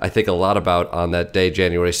 I think a lot about on that day,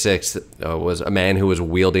 January 6th, was a man who was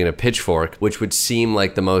wielding a pitchfork, which would seem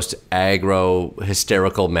like the most aggro,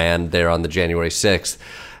 hysterical man there on the January 6th.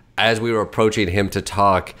 As we were approaching him to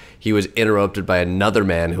talk, he was interrupted by another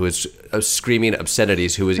man who was screaming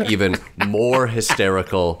obscenities, who was even more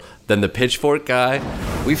hysterical than the pitchfork guy.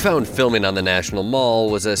 We found filming on the National Mall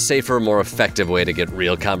was a safer, more effective way to get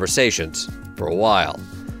real conversations for a while.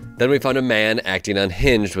 Then we found a man acting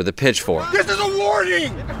unhinged with a pitchfork. This is a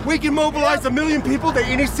warning! We can mobilize 1 million people to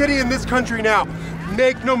any city in this country now.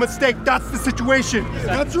 Make no mistake, that's the situation.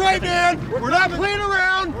 That's right, man! We're not playing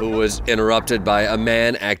around! Who was interrupted by a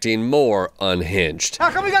man acting more unhinged.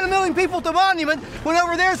 How come we got 1 million people at the monument when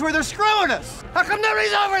over there's where they're screwing us? How come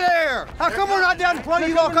nobody's over there? How come we're not down in front of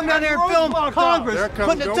you all come down there and film Congress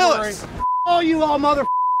putting it to us? All you all mother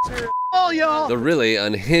all y'all. The really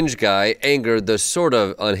unhinged guy angered the sort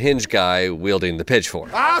of unhinged guy wielding the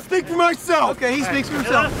pitchfork. I'll speak for myself. Okay, he speaks for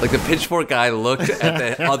himself. Like the pitchfork guy looked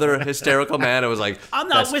at the other hysterical man and was like, I'm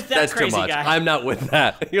not with that that's crazy too much. guy. I'm not with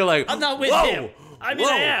that. You're like, I'm not with whoa, him. I mean,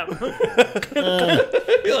 I am.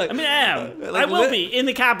 I am. I will be in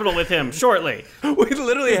the Capitol with him shortly. We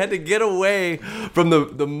literally had to get away from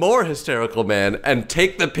the more hysterical man and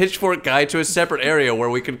take the pitchfork guy to a separate area where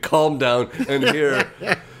we could calm down and hear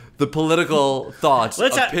the political thoughts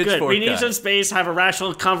of pitchfork good. We need guy. some space, have a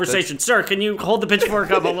rational conversation. Sir, can you hold the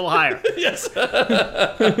pitchfork up a little higher? Yes.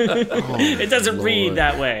 It doesn't read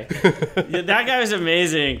that way. That guy was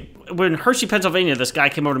amazing. When Hershey, Pennsylvania, this guy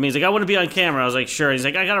came over to me. He's like, I want to be on camera. I was like, sure. He's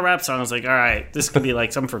like, I got a rap song. I was like, all right, this could be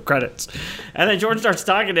like something for credits. And then Jordan starts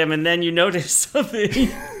talking to him, and then you notice something.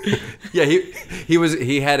 Yeah,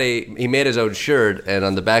 he made his own shirt, and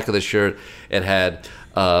on the back of the shirt it had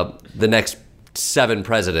the next 7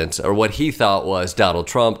 presidents, or what he thought was Donald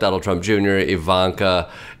Trump Jr., Ivanka,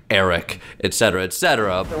 Eric, etc.,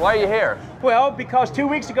 etc. Why are you here? Well, because 2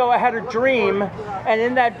 weeks ago I had a dream, and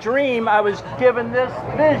in that dream I was given this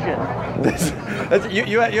vision.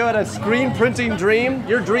 You had a screen printing dream?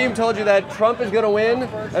 Your dream told you that Trump is going to win,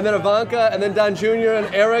 and then Ivanka, and then Don Jr.,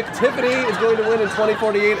 and Eric. Tiffany is going to win in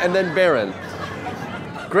 2048, and then Barron.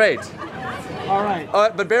 Great. All right.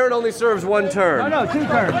 But Barron only serves 1 term. No, 2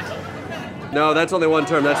 terms. No, that's only 1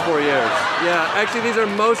 term. That's 4 years. Yeah, actually, these are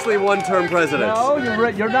mostly 1-term presidents. No,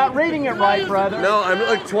 you're not reading it right, brother. No, I'm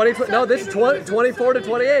like 20. No, this is 24 to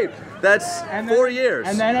 28. That's 4 years.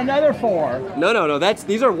 And then another 4. No.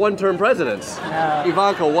 These are 1-term presidents.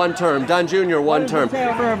 Ivanka, 1 term. Don Jr., 1 term. What does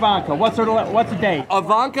it say for Ivanka? What's the date?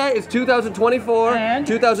 Ivanka is 2024, and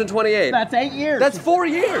 2028. That's 8 years. That's 4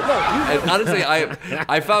 years. And honestly,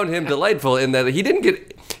 I found him delightful in that he didn't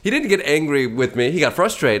get angry with me. He got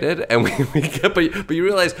frustrated, and we kept. But you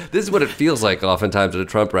realize this is what it feels like oftentimes at a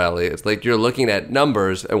Trump rally. It's like you're looking at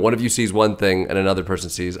numbers, and one of you sees one thing, and another person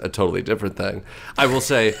sees a totally different thing. I will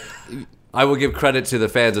say, I will give credit to the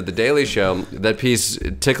fans of The Daily Show. That piece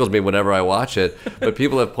tickles me whenever I watch it. But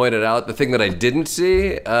people have pointed out the thing that I didn't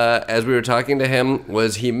see as we were talking to him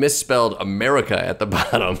was he misspelled America at the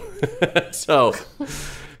bottom. So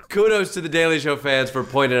kudos to The Daily Show fans for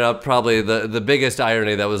pointing out probably the biggest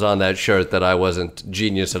irony that was on that shirt that I wasn't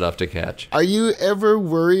genius enough to catch. Are you ever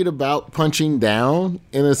worried about punching down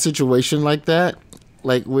in a situation like that?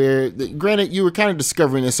 Like where, granted, you were kind of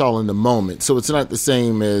discovering this all in the moment, so it's not the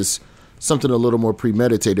same as something a little more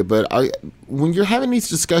premeditated. But when you're having these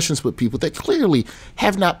discussions with people that clearly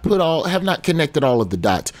have not connected all of the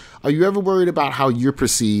dots, are you ever worried about how you're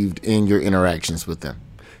perceived in your interactions with them?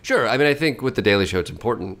 Sure. I mean, I think with The Daily Show, it's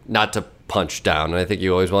important not to punch down. And I think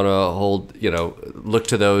you always want to look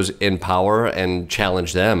to those in power and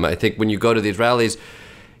challenge them. I think when you go to these rallies,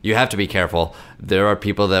 you have to be careful. There are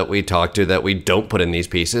people that we talk to that we don't put in these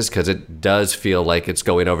pieces because it does feel like it's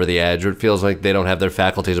going over the edge, or it feels like they don't have their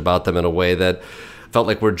faculties about them in a way that felt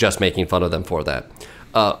like we're just making fun of them for that.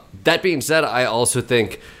 That being said, I also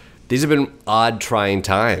think these have been odd, trying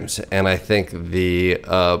times. And I think the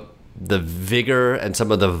vigor and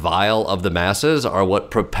some of the vile of the masses are what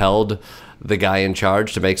propelled the guy in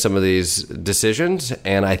charge to make some of these decisions,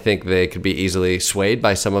 and I think they could be easily swayed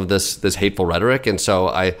by some of this hateful rhetoric. And so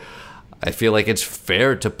I feel like it's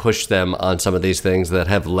fair to push them on some of these things that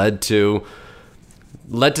have led to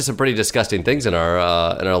some pretty disgusting things in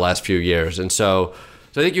our last few years. And so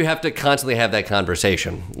I think you have to constantly have that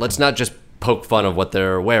conversation. Let's not just poke fun of what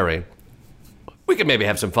they're wearing. We could maybe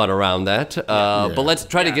have some fun around that, but let's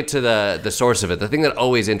try to get to the source of it. The thing that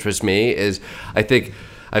always interests me is, I think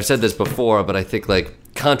I've said this before, but I think like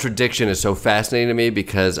contradiction is so fascinating to me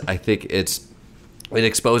because I think it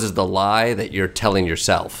exposes the lie that you're telling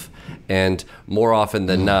yourself. And more often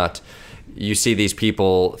than not, you see these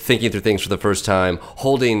people thinking through things for the first time,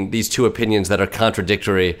 holding these two opinions that are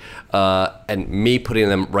contradictory, and me putting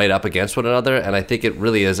them right up against one another. And I think it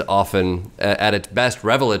really is often, at its best,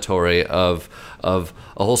 revelatory of a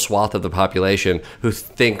whole swath of the population who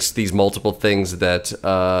thinks these multiple things that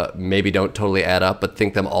maybe don't totally add up, but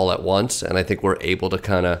think them all at once. And I think we're able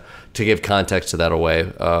to give context to that away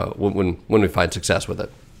when we find success with it.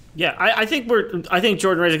 Yeah, I think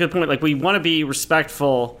Jordan raised a good point. Like, we want to be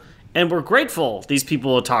respectful. And we're grateful these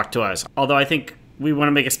people will talk to us. Although I think we want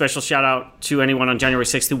to make a special shout out to anyone on January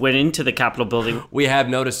 6th who went into the Capitol building. We have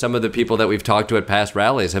noticed some of the people that we've talked to at past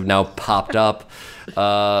rallies have now popped up.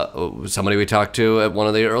 Somebody we talked to at one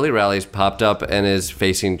of the early rallies popped up and is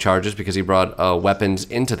facing charges because he brought weapons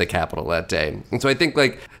into the Capitol that day. And so I think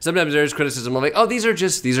like sometimes there's criticism of like, oh, these are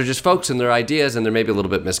just folks and their ideas, and they're maybe a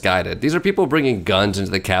little bit misguided. These are people bringing guns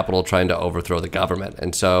into the Capitol trying to overthrow the government.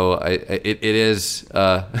 And so it is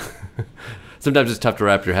sometimes it's tough to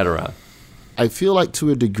wrap your head around. I feel like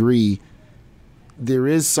to a degree there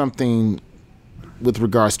is something with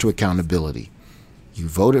regards to accountability. You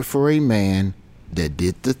voted for a man that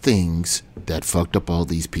did the things that fucked up all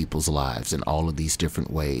these people's lives in all of these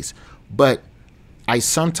different ways. But I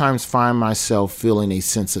sometimes find myself feeling a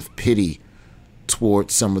sense of pity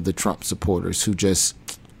towards some of the Trump supporters who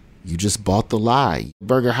you just bought the lie.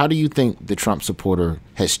 Berger, how do you think the Trump supporter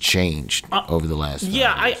has changed over the last 5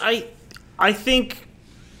 years? I think,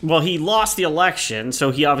 well, he lost the election,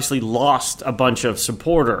 so he obviously lost a bunch of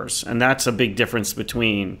supporters, and that's a big difference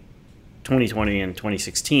between 2020 and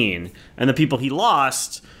 2016. And the people he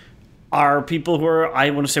lost are people who are, I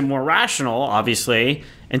want to say, more rational, obviously.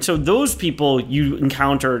 And so those people you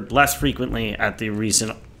encountered less frequently at the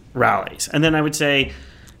recent rallies. And then I would say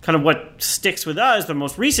kind of what sticks with us, the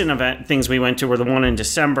most recent things we went to were the one in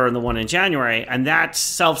December and the one in January. And that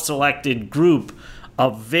self-selected group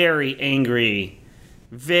of very angry,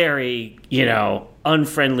 very,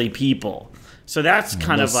 unfriendly people. So that's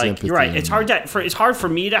kind of like, you're right. It's hard for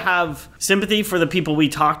me to have sympathy for the people we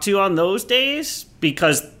talked to on those days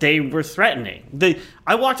because they were threatening.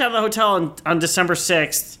 I walked out of the hotel on December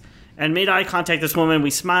 6th and made eye contact with this woman.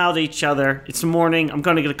 We smiled at each other. It's the morning. I'm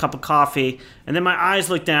going to get a cup of coffee. And then my eyes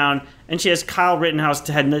look down, and she has Kyle Rittenhouse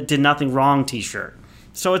did nothing wrong t-shirt.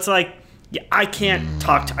 So it's like, I can't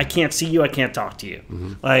I can't see you. I can't talk to you.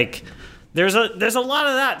 Mm-hmm. Like, there's a lot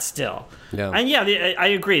of that still. Yeah. And I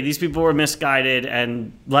agree. These people were misguided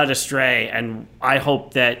and led astray. And I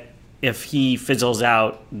hope that if he fizzles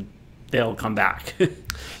out, they'll come back.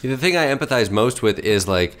 The thing I empathize most with is,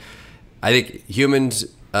 like, I think humans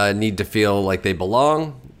need to feel like they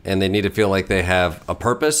belong, and they need to feel like they have a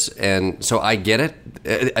purpose. And so I get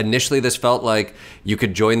it. Initially, this felt like you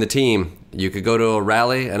could join the team. You could go to a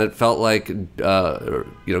rally, and it felt like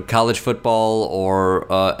college football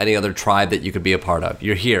or any other tribe that you could be a part of.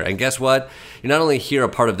 You're here, and guess what? You're not only here a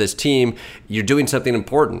part of this team, you're doing something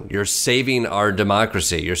important. You're saving our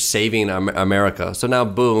democracy. You're saving America. So now,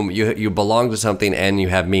 boom, you belong to something and you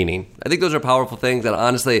have meaning. I think those are powerful things, and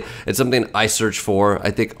honestly, it's something I search for.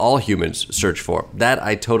 I think all humans search for. That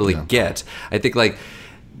I totally get. I think, like,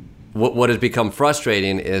 what has become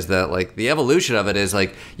frustrating is that, like, the evolution of it is,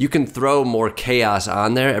 like, you can throw more chaos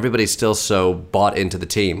on there. Everybody's still so bought into the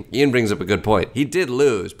team. Ian brings up a good point. He did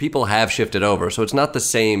lose. People have shifted over, so it's not the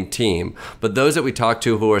same team. But those that we talk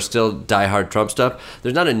to who are still diehard Trump stuff,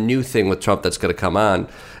 there's not a new thing with Trump that's going to come on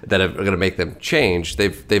that are going to make them change.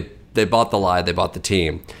 They bought the lie. They bought the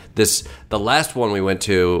team. The last one we went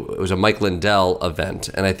to, it was a Mike Lindell event,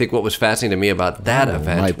 and I think what was fascinating to me about that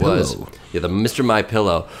event was the Mr. My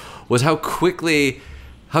Pillow. Was how quickly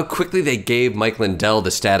they gave Mike Lindell the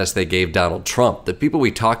status they gave Donald Trump. The people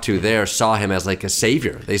we talked to there saw him as like a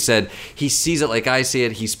savior. They said, he sees it like I see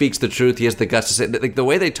it, he speaks the truth, he has the guts to say it. Like, the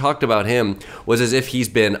way they talked about him was as if he's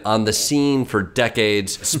been on the scene for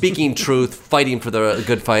decades, speaking truth, fighting for the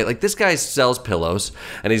good fight. Like, this guy sells pillows,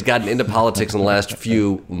 and he's gotten into politics in the last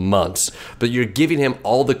few months. But you're giving him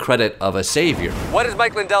all the credit of a savior. What is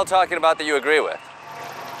Mike Lindell talking about that you agree with?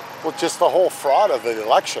 Well, just the whole fraud of the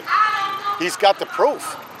election. He's got the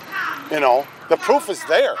proof. The proof is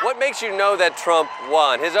there. What makes you know that Trump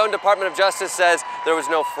won? His own Department of Justice says there was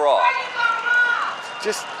no fraud.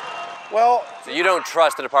 So you don't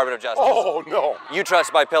trust the Department of Justice? Oh, no. You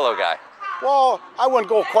trust my pillow guy? Well, I wouldn't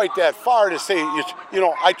go quite that far to say,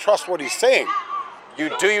 I trust what he's saying. You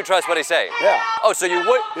trust what he's saying? Yeah. Oh, so you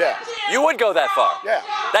would? Yeah. You would go that far? Yeah.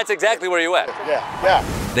 That's exactly where you went? Yeah.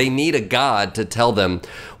 They need a God to tell them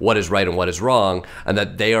what is right and what is wrong, and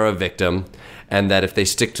that they are a victim, and that if they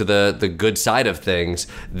stick to the good side of things,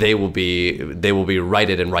 they will be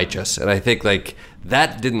righted and righteous. And I think, like,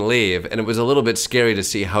 that didn't leave, and it was a little bit scary to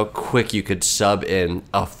see how quick you could sub in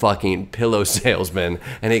a fucking pillow salesman,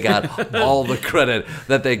 and he got all the credit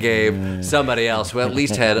that they gave somebody else who at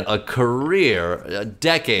least had a career,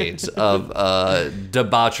 decades of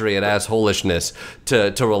debauchery and assholishness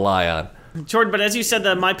to rely on. Jordan, but as you said,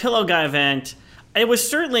 the My Pillow Guy event, it was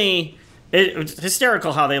certainly It's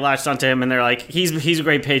hysterical how they latched onto him, and they're like, he's a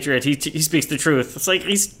great patriot. He speaks the truth. It's like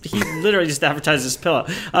he literally just advertised his pillow.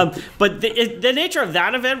 But the nature of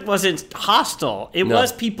that event wasn't hostile. It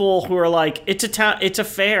was people who are like, it's a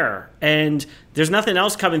fair, and there's nothing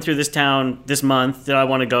else coming through this town this month that I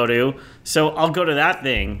want to go to, so I'll go to that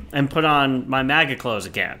thing and put on my MAGA clothes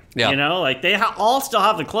again. Yeah. You know, like they all still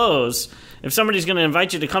have the clothes. If somebody's going to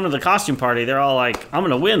invite you to come to the costume party, they're all like, I'm going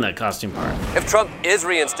to win that costume party. If Trump is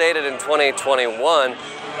reinstated in 2021, do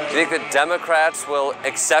you think that Democrats will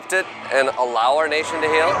accept it and allow our nation to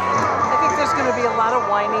heal? I think there's going to be a lot of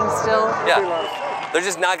whining still. Yeah. They're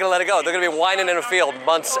just not going to let it go. They're going to be whining in a field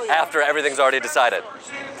months after everything's already decided.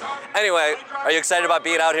 Anyway, are you excited about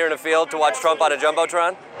being out here in a field to watch Trump on a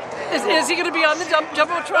Jumbotron? Is he going to be on the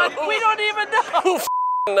Jumbotron? We don't even know. Who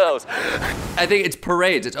knows? I think it's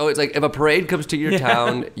parades. It's always like if a parade comes to your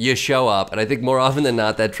town, you show up. And I think more often than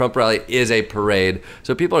not, that Trump rally is a parade.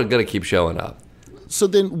 So people are going to keep showing up. So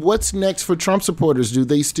then what's next for Trump supporters? Do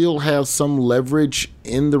they still have some leverage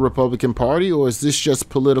in the Republican Party, or is this just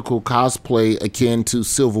political cosplay akin to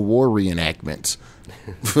Civil War reenactments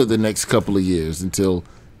for the next couple of years until,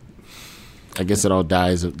 I guess, it all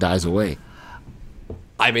dies away?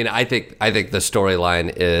 I mean, I think the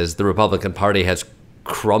storyline is the Republican Party has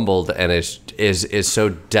crumbled and is so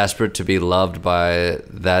desperate to be loved by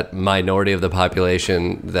that minority of the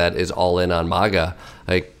population that is all in on MAGA.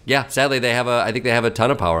 Like, yeah, sadly I think they have a ton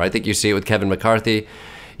of power. I think you see it with Kevin McCarthy.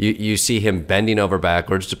 You see him bending over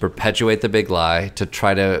backwards to perpetuate the big lie, to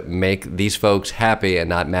try to make these folks happy and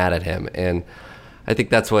not mad at him. And I think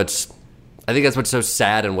that's what's so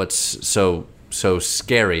sad and what's so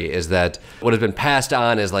scary is that what has been passed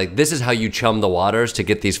on is like, this is how you chum the waters to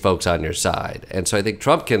get these folks on your side. And so I think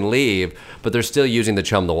Trump can leave, but they're still using the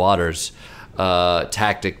chum the waters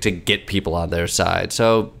tactic to get people on their side.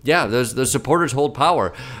 So yeah, those supporters hold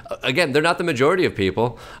power. Again, they're not the majority of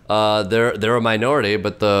people. They're a minority,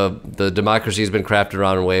 but the democracy has been crafted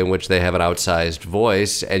around a way in which they have an outsized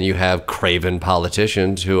voice, and you have craven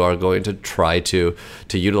politicians who are going to try to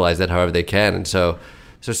utilize that however they can. And so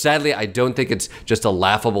sadly, I don't think it's just a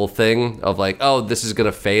laughable thing of like, oh, this is going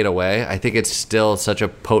to fade away. I think it's still such a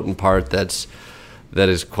potent part that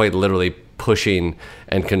is quite literally pushing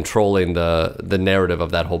and controlling the narrative of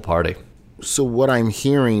that whole party. So what I'm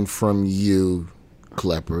hearing from you,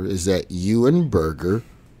 Klepper, is that you and Berger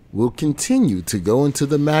will continue to go into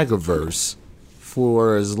the MAGAverse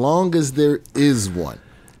for as long as there is one.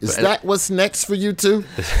 Is that what's next for you two?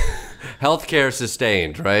 Healthcare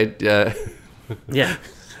sustained, right? Yeah.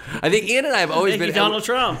 I think Ian and I have always been... Thank you, Donald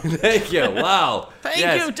Trump. Thank you. Wow.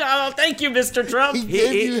 Thank you, Donald. Thank you, Mr. Trump. He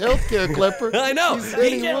gave you health care, Klepper. I know.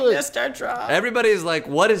 Thank you, Mr. Trump. Everybody's like,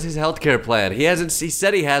 what is his health care plan? He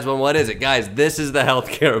said he has one. What is it? Guys, this is the health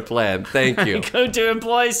care plan. Thank you. I'm going to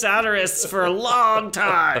employ satirists for a long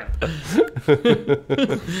time.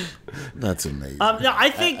 That's amazing. No, I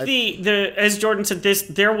think the as Jordan said,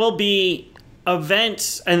 there will be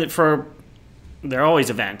events, and there are always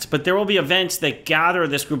events, but there will be events that gather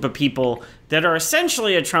this group of people that are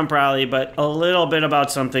essentially a Trump rally, but a little bit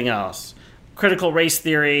about something else. Critical race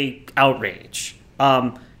theory outrage,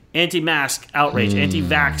 anti-mask outrage,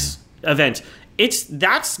 anti-vax event.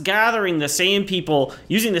 That's gathering the same people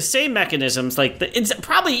using the same mechanisms. It's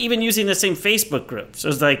probably even using the same Facebook group. So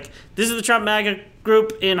it's like, this is the Trump MAGA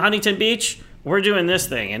group in Huntington Beach. We're doing this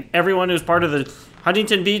thing, and everyone who's part of the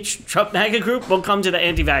Huntington Beach Trump MAGA group will come to the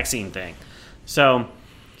anti-vaccine thing. So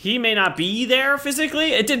he may not be there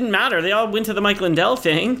physically. It didn't matter. They all went to the Mike Lindell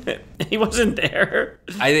thing. He wasn't there.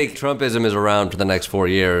 I think Trumpism is around for the next 4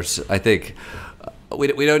 years. I think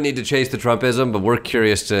we don't need to chase the Trumpism, but we're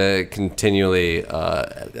curious to continually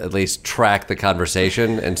at least track the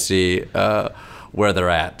conversation and see where they're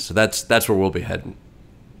at. So that's where we'll be heading.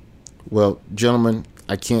 Well, gentlemen,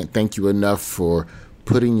 I can't thank you enough for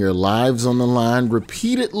putting your lives on the line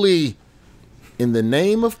repeatedly in the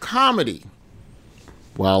name of comedy,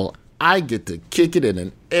 while I get to kick it in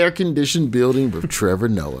an air-conditioned building with Trevor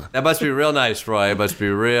Noah. That must be real nice, Roy. It must be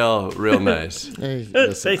real nice. Hey,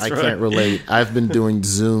 listen, Thanks, I Roy. can't relate. I've been doing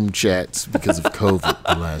Zoom chats because of COVID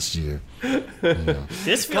the last year. You know.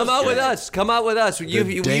 Come out with us. Come out with us.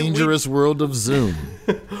 The dangerous world of Zoom.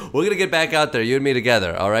 We're going to get back out there, you and me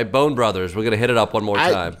together, all right? Bone Brothers. We're going to hit it up one more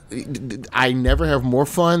time. I never have more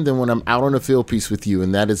fun than when I'm out on a field piece with you,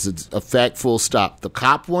 and that is a fact, full stop. The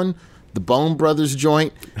cop one, the Bone Brothers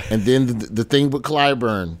joint, and then the thing with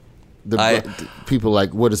Clyburn. People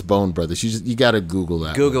like, what is Bone Brothers? You got to Google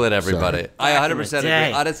that. Google it, everybody. Sorry. I 100%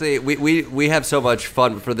 agree. Honestly, we have so much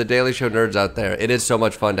fun. For the Daily Show nerds out there, it is so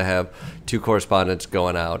much fun to have two correspondents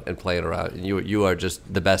going out and playing around. And you are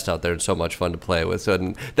just the best out there and so much fun to play with. So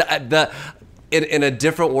in a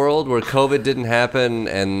different world where COVID didn't happen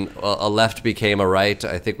and a left became a right,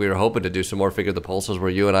 I think we were hoping to do some more Figure the Pulses where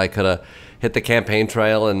you and I could have hit the campaign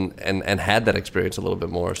trail and had that experience a little bit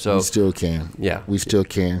more. So we still can. Yeah. We still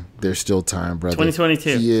can. There's still time, brother.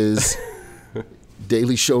 2022. He is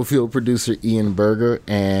Daily Show field producer Ian Berger,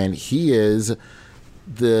 and he is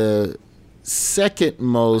the second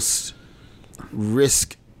most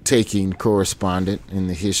risk-taking correspondent in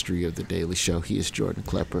the history of the Daily Show. He is Jordan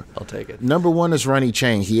Klepper. I'll take it. Number one is Ronnie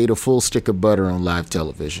Chang. He ate a full stick of butter on live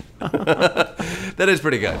television. That is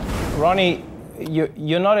pretty good. Ronnie,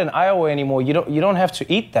 you're not in Iowa anymore. You don't have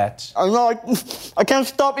to eat that. I know. I can't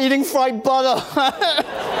stop eating fried butter.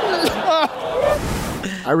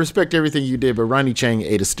 I respect everything you did, but Ronnie Chang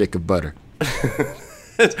ate a stick of butter.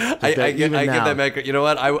 I get that macaroni. You know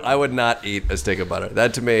what? I would not eat a stick of butter.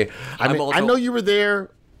 That to me, I know you were there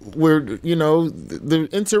where, the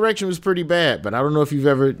insurrection was pretty bad, but I don't know if you've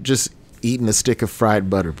ever just eaten a stick of fried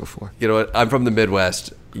butter before. You know what? I'm from the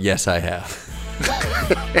Midwest. Yes, I have.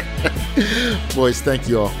 Boys, thank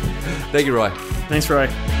you all. Thank you, Roy. Thanks, Roy.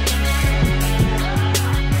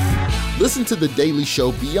 Listen to The Daily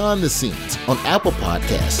Show Beyond the Scenes on Apple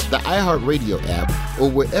Podcasts, the iHeartRadio app, or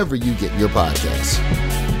wherever you get your podcasts.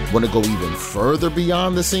 Want to go even further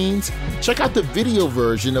beyond the scenes? Check out the video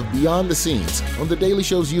version of Beyond the Scenes on The Daily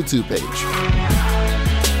Show's YouTube page.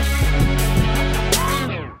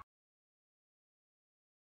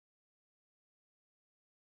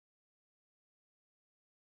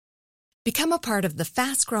 Become a part of the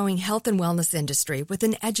fast-growing health and wellness industry with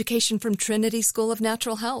an education from Trinity School of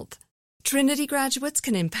Natural Health. Trinity graduates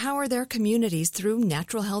can empower their communities through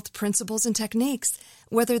natural health principles and techniques,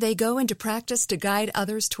 whether they go into practice to guide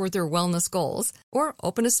others toward their wellness goals or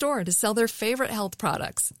open a store to sell their favorite health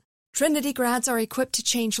products. Trinity grads are equipped to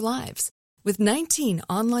change lives with 19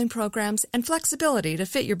 online programs and flexibility to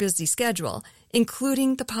fit your busy schedule,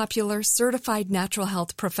 including the popular Certified Natural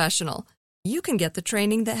Health Professional. You can get the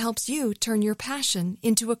training that helps you turn your passion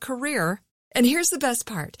into a career. And here's the best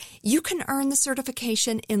part. You can earn the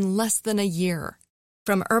certification in less than a year.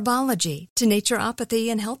 From herbology to naturopathy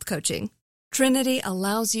and health coaching, Trinity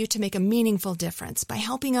allows you to make a meaningful difference by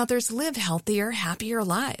helping others live healthier, happier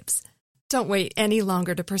lives. Don't wait any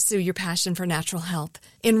longer to pursue your passion for natural health.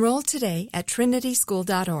 Enroll today at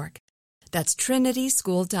trinityschool.org. That's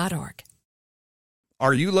trinityschool.org.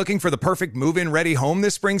 Are you looking for the perfect move-in ready home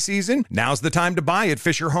this spring season? Now's the time to buy at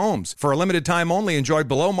Fisher Homes. For a limited time only, enjoy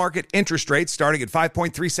below-market interest rates starting at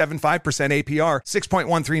 5.375% APR,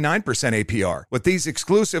 6.139% APR. With these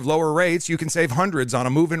exclusive lower rates, you can save hundreds on a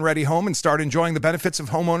move-in ready home and start enjoying the benefits of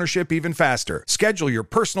home ownership even faster. Schedule your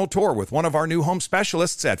personal tour with one of our new home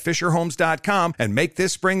specialists at FisherHomes.com and make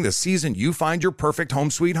this spring the season you find your perfect home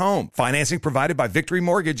sweet home. Financing provided by Victory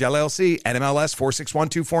Mortgage, LLC, NMLS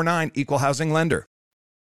 461249, Equal Housing Lender.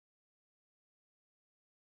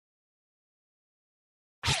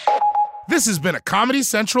 This has been a Comedy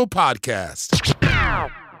Central podcast.